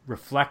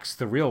reflects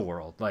the real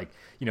world. Like,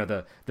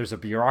 there's a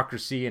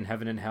bureaucracy in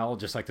heaven and hell,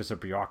 just like there's a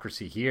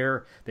bureaucracy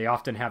here. They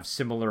often have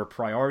similar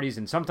priorities,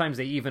 and sometimes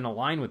they even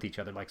align with each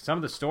other. Like some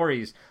of the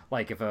stories,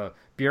 like if a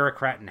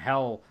bureaucrat in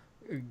hell,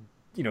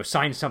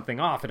 signs something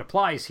off, it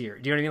applies here.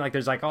 Do you know what I mean? Like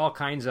there's like all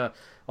kinds of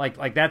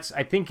like that's,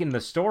 I think in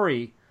the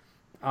story,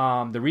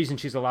 the reason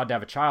she's allowed to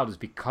have a child is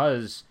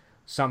because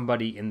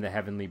somebody in the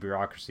heavenly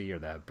bureaucracy or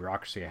the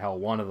bureaucracy of hell,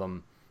 one of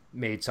them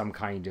made some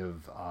kind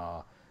of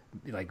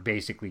like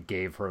basically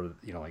gave her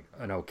like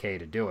an okay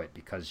to do it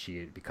because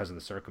of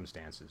the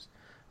circumstances.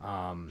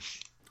 I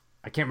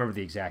can't remember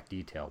the exact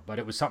detail, but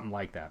it was something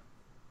like that.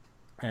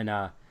 And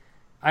I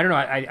don't know.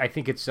 I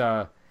think it's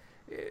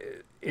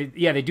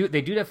they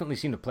do definitely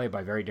seem to play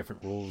by very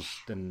different rules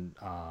than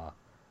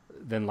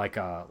like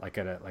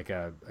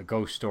a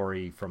ghost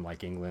story from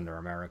like England or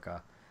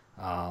America.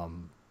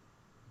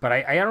 But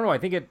I don't know. I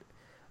think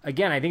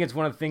it's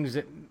one of the things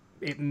that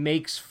it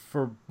makes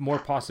for more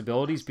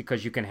possibilities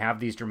because you can have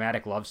these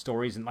dramatic love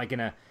stories, and like in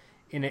a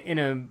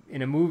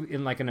movie,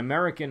 in like an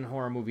American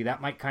horror movie,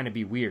 that might kind of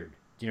be weird.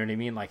 Do you know what I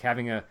mean? Like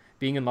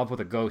being in love with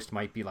a ghost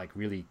might be like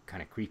really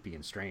kind of creepy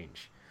and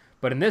strange.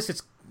 But in this,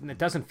 it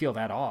doesn't feel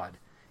that odd.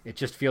 It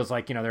just feels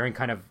like they're in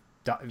kind of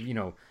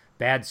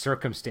bad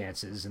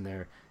circumstances and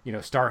they're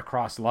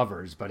star-crossed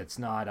lovers, but it's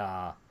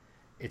not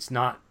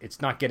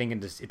getting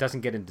into, it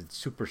doesn't get into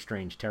super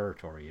strange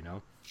territory.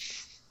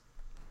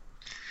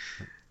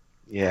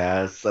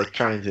 Yeah, it's like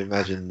trying to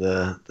imagine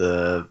the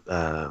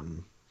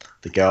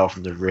girl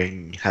from The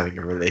Ring having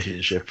a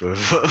relationship with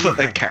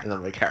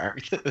another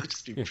character. It would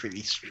just be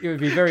pretty. It would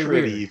be very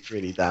weird.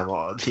 Pretty damn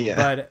odd.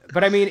 Yeah.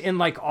 But I mean, in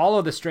like all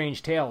of the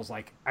strange tales,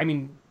 like I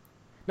mean,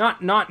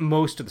 not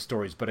most of the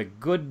stories, but a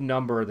good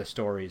number of the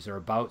stories are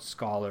about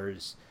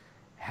scholars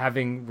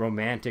having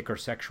romantic or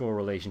sexual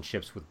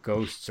relationships with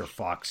ghosts or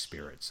fox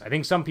spirits. I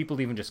think some people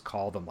even just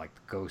call them like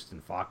the ghost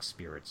and fox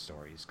spirit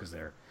stories because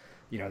they're,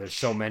 there's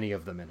so many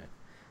of them in it.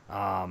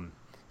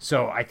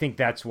 So I think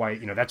that's why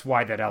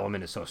that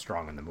element is so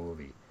strong in the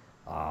movie.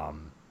 I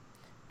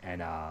don't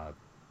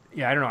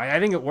know. I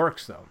think it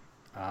works though.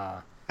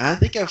 I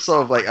think I've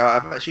sort of like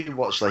I've actually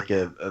watched like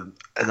an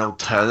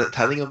alternate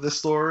telling of this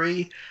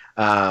story,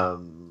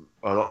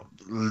 or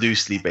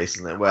loosely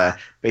based on it, where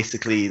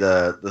basically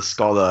the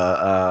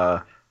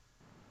scholar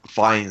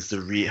finds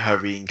her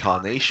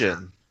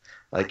reincarnation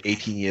like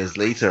 18 years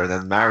later and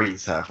then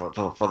marries her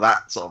for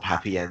that sort of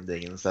happy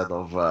ending instead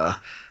of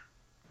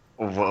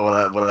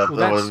whatever. We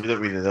don't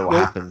really know what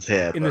happens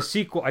here. In the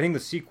sequel, I think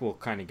the sequel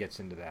kind of gets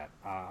into that.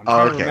 I'm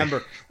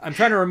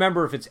trying to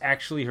remember if it's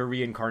actually her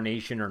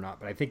reincarnation or not,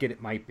 but I think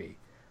it might be.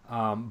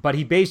 But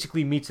he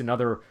basically meets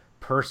another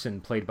person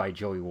played by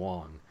Joey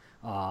Wong,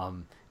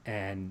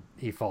 and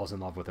he falls in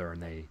love with her,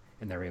 and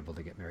they're able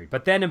to get married.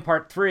 But then in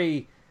part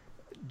 3,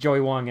 Joey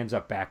Wong ends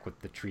up back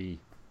with the tree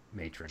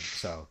matron.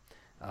 So,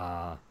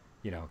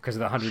 because of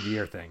the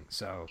 100-year thing.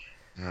 So,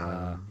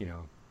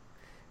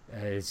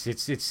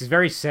 It's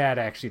very sad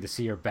actually to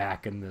see her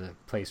back in the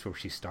place where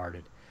she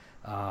started,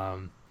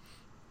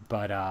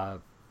 but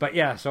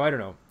yeah. So I don't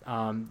know.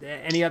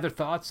 Any other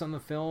thoughts on the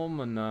film?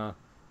 And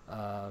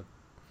I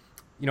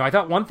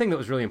thought one thing that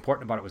was really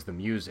important about it was the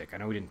music. I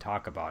know we didn't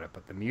talk about it,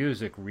 but the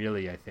music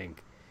really, I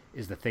think,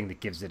 is the thing that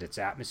gives it its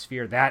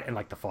atmosphere. That and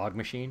like the fog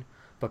machine.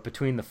 But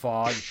between the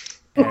fog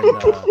and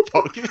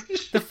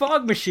the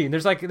fog machine,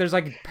 there's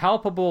like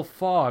palpable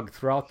fog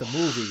throughout the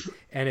movie,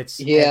 and it's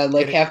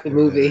half the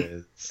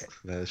movie.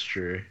 That's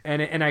true.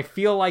 And I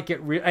feel like it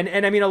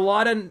and I mean a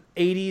lot of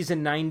 80s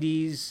and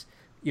 90s,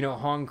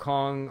 Hong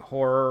Kong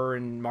horror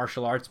and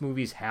martial arts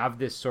movies have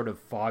this sort of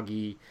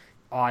foggy,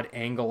 odd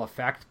angle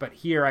effect, but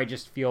here I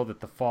just feel that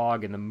the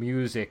fog and the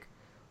music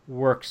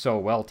work so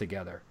well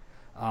together.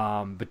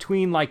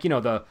 Between like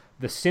the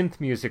synth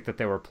music that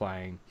they were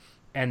playing.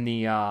 And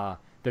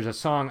there's a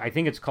song, I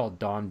think it's called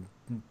Dawn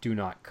Do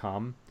Not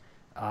Come.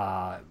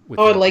 I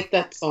like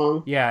that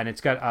song. Yeah, and it's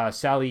got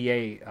Sally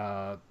Ye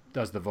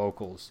does the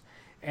vocals.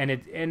 And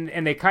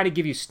they kind of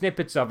give you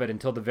snippets of it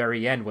until the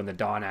very end when the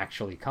dawn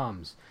actually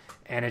comes.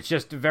 And it's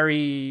just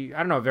very, I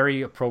don't know,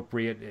 very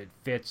appropriate. It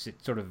fits.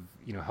 It sort of,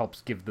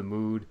 helps give the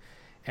mood.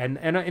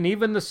 And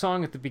even the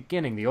song at the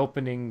beginning, the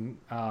opening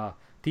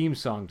theme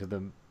song to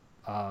the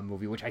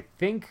movie, which I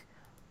think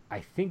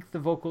the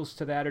vocals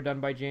to that are done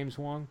by James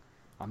Wong.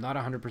 I'm not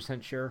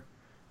 100% sure.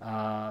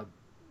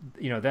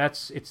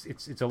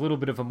 It's a little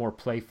bit of a more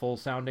playful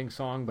sounding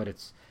song, but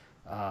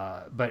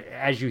but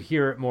as you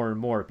hear it more and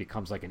more, it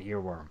becomes like an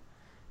earworm.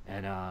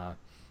 And I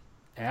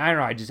don't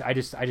know. I just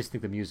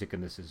think the music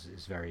in this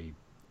is very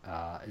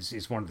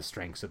is one of the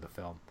strengths of the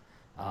film.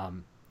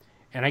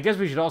 And I guess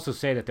we should also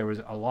say that there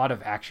was a lot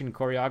of action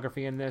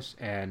choreography in this,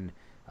 and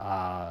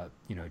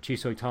Chi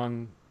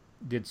Soi-tung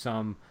did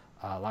some,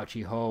 Lau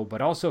Chi-ho,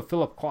 but also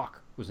Philip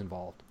Kwok was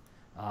involved.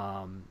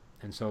 And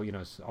so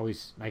it's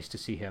always nice to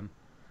see him.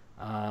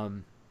 But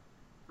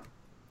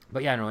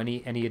yeah,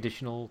 any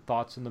additional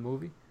thoughts in the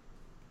movie?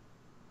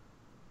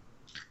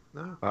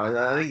 No,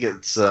 I think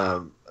it's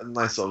a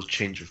nice sort of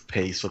change of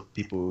pace for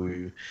people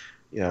who,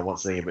 want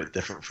something a bit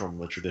different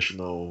from a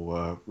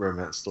traditional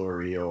romance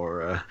story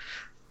or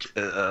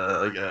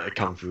a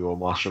kung fu or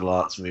martial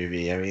arts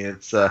movie. I mean,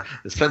 it's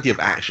there's plenty of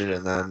action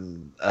and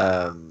then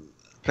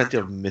plenty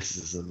of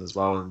mysticism as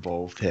well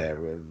involved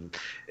here, and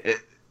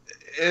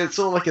it's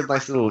sort of like a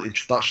nice little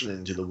introduction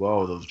into the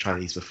world of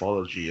Chinese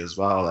mythology as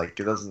well. Like,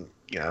 it doesn't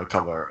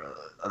cover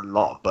a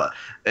lot, but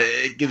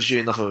it gives you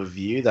enough of a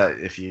view that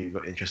if you've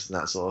got interest in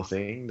that sort of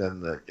thing,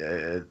 then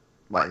it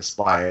might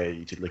inspire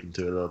you to look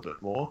into it a little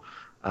bit more.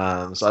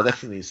 So I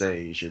definitely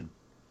say you should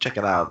check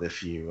it out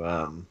if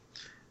you're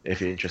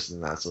interested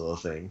in that sort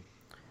of thing.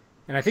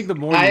 And I think the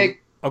more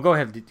go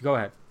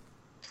ahead.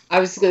 I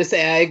was going to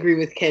say, I agree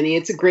with Kenny.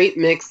 It's a great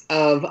mix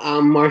of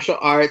martial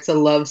arts, a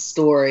love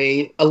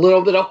story, a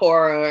little bit of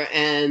horror,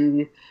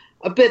 and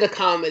a bit of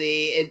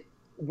comedy. It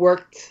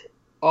worked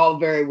all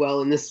very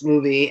well in this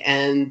movie,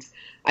 and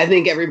I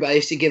think everybody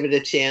should give it a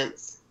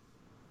chance.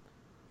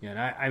 Yeah,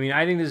 and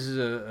I think this is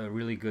a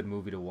really good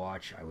movie to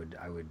watch. I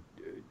would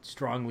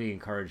strongly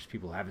encourage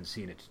people who haven't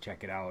seen it to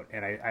check it out.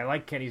 And I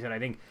like Kenny said, I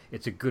think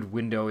it's a good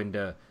window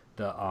into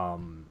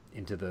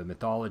the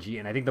mythology,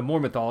 and I think the more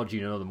mythology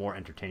you know, the more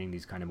entertaining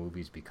these kind of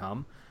movies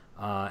become.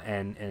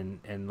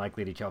 And like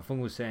Lady Chow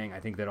Fung was saying, I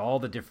think that all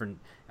the different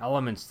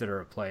elements that are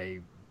at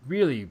play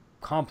really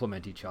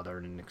complement each other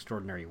in an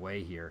extraordinary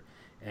way here.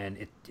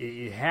 And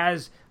it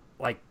has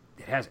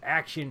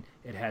action,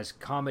 it has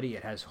comedy,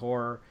 it has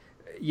horror,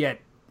 yet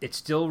it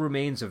still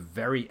remains a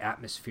very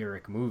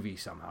atmospheric movie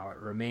somehow. It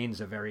remains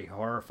a very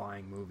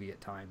horrifying movie at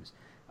times.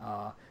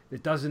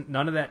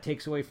 None of that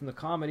takes away from the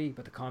comedy,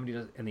 but the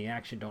comedy and the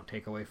action don't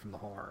take away from the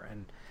horror.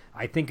 And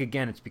I think,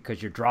 again, it's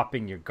because you're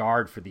dropping your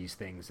guard for these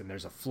things, and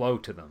there's a flow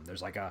to them.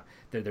 There's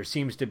there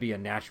seems to be a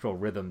natural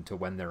rhythm to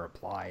when they're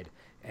applied,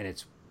 and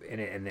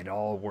it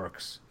all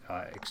works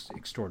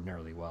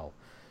extraordinarily well.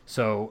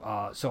 So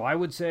I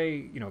would say,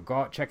 go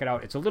out, check it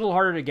out. It's a little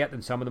harder to get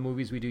than some of the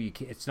movies we do.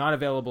 It's not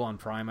available on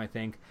Prime, I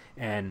think.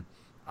 And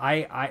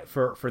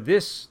for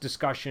this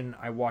discussion,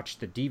 I watched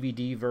the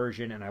DVD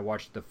version and I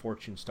watched the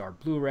Fortune Star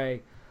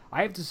Blu-ray.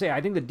 I have to say, I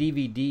think the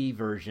DVD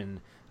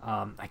version,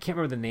 I can't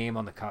remember the name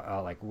on the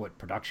what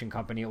production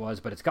company it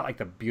was, but it's got like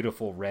the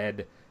beautiful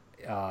red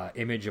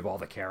image of all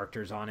the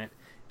characters on it.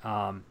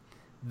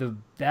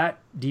 That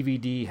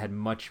DVD had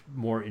much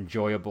more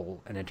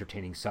enjoyable and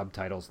entertaining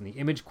subtitles, and the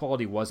image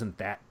quality wasn't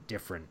that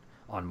different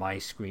on my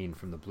screen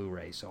from the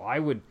Blu-ray. So I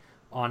would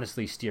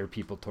honestly steer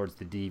people towards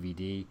the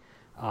DVD.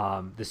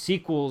 The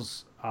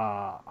sequels,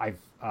 I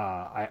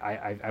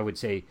would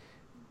say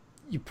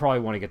you probably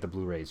want to get the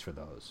Blu-rays for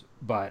those.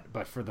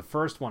 But for the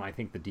first one, I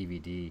think the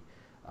DVD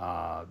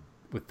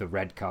with the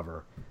red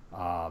cover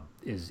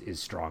is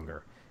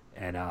stronger.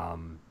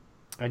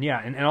 And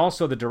yeah, and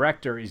also the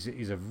director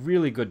is a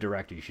really good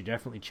director. You should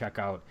definitely check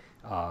out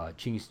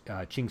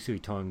Ching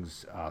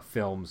Sui-tung's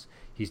films.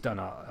 He's done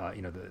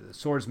the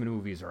Swordsman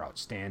movies are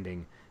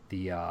outstanding.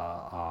 The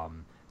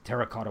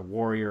Terracotta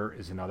Warrior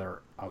is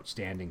another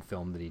outstanding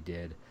film that he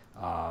did.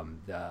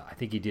 I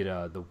think he did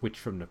The Witch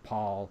from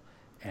Nepal,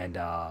 and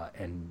I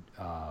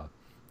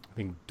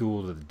think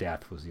Duel to the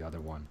Death was the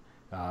other one.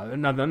 A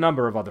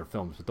number of other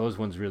films, but those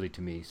ones really,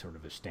 to me, sort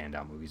of are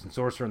standout movies. And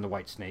Sorcerer and the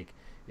White Snake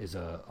is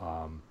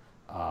a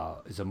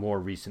more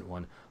recent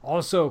one.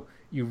 Also,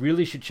 you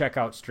really should check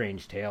out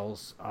Strange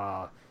Tales.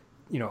 I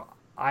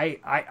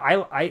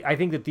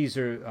think that these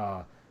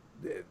are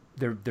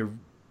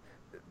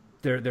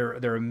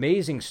they're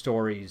amazing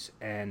stories,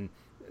 and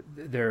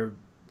there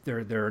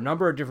are a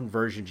number of different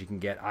versions you can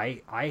get.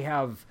 I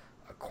have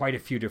quite a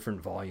few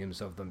different volumes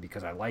of them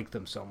because I like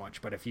them so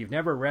much. But if you've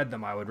never read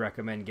them, I would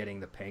recommend getting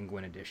the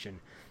Penguin edition.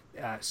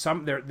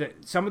 Some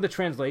of the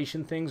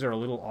translation things are a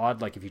little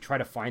odd. Like if you try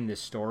to find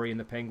this story in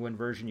the Penguin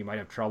version, you might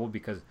have trouble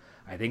because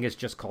I think it's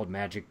just called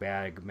Magic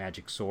Bag,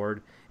 Magic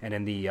Sword, and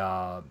in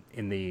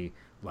the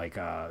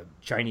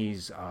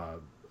Chinese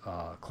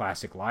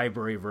classic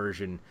library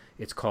version,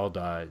 it's called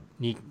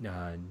Ni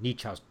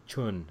Chao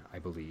Chun, I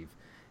believe,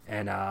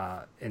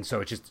 and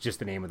so it's just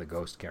the name of the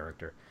ghost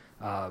character.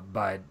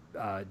 But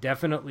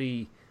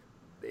definitely,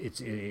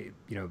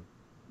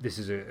 this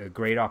is a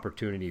great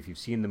opportunity if you've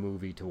seen the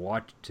movie to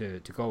watch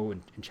to go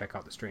and check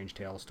out the Strange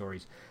Tales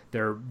stories.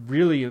 They're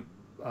really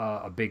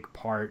a big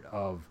part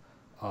of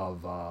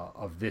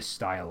this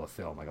style of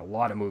film. Like a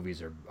lot of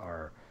movies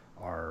are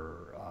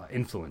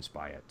influenced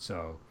by it.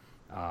 So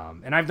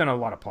And I've done a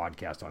lot of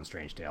podcasts on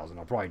Strange Tales, and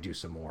I'll probably do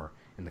some more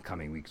in the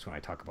coming weeks when I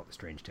talk about the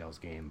Strange Tales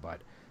game.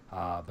 But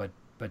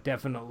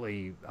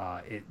definitely,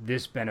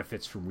 this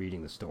benefits from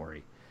reading the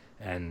story,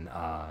 and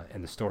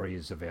the story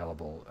is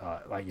available.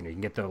 You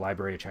can get the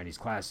Library of Chinese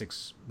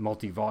Classics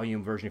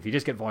multi-volume version. If you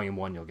just get Volume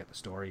 1, you'll get the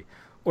story,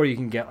 or you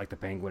can get like the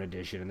Penguin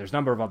edition. And there's a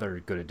number of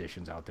other good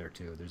editions out there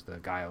too. There's the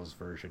Giles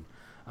version.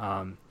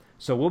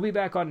 So we'll be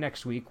back on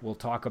next week. We'll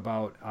talk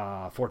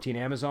about 14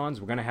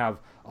 Amazons. We're going to have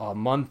a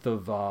month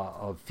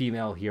of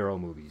female hero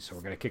movies. So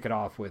we're going to kick it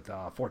off with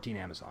 14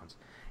 Amazons.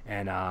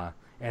 And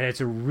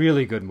it's a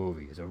really good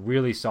movie. It's a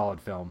really solid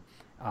film.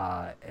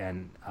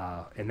 And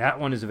that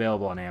one is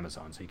available on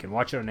Amazon. So you can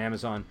watch it on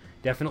Amazon.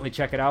 Definitely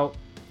check it out.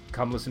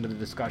 Come listen to the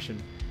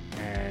discussion.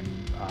 And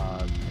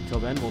until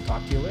then, we'll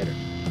talk to you later.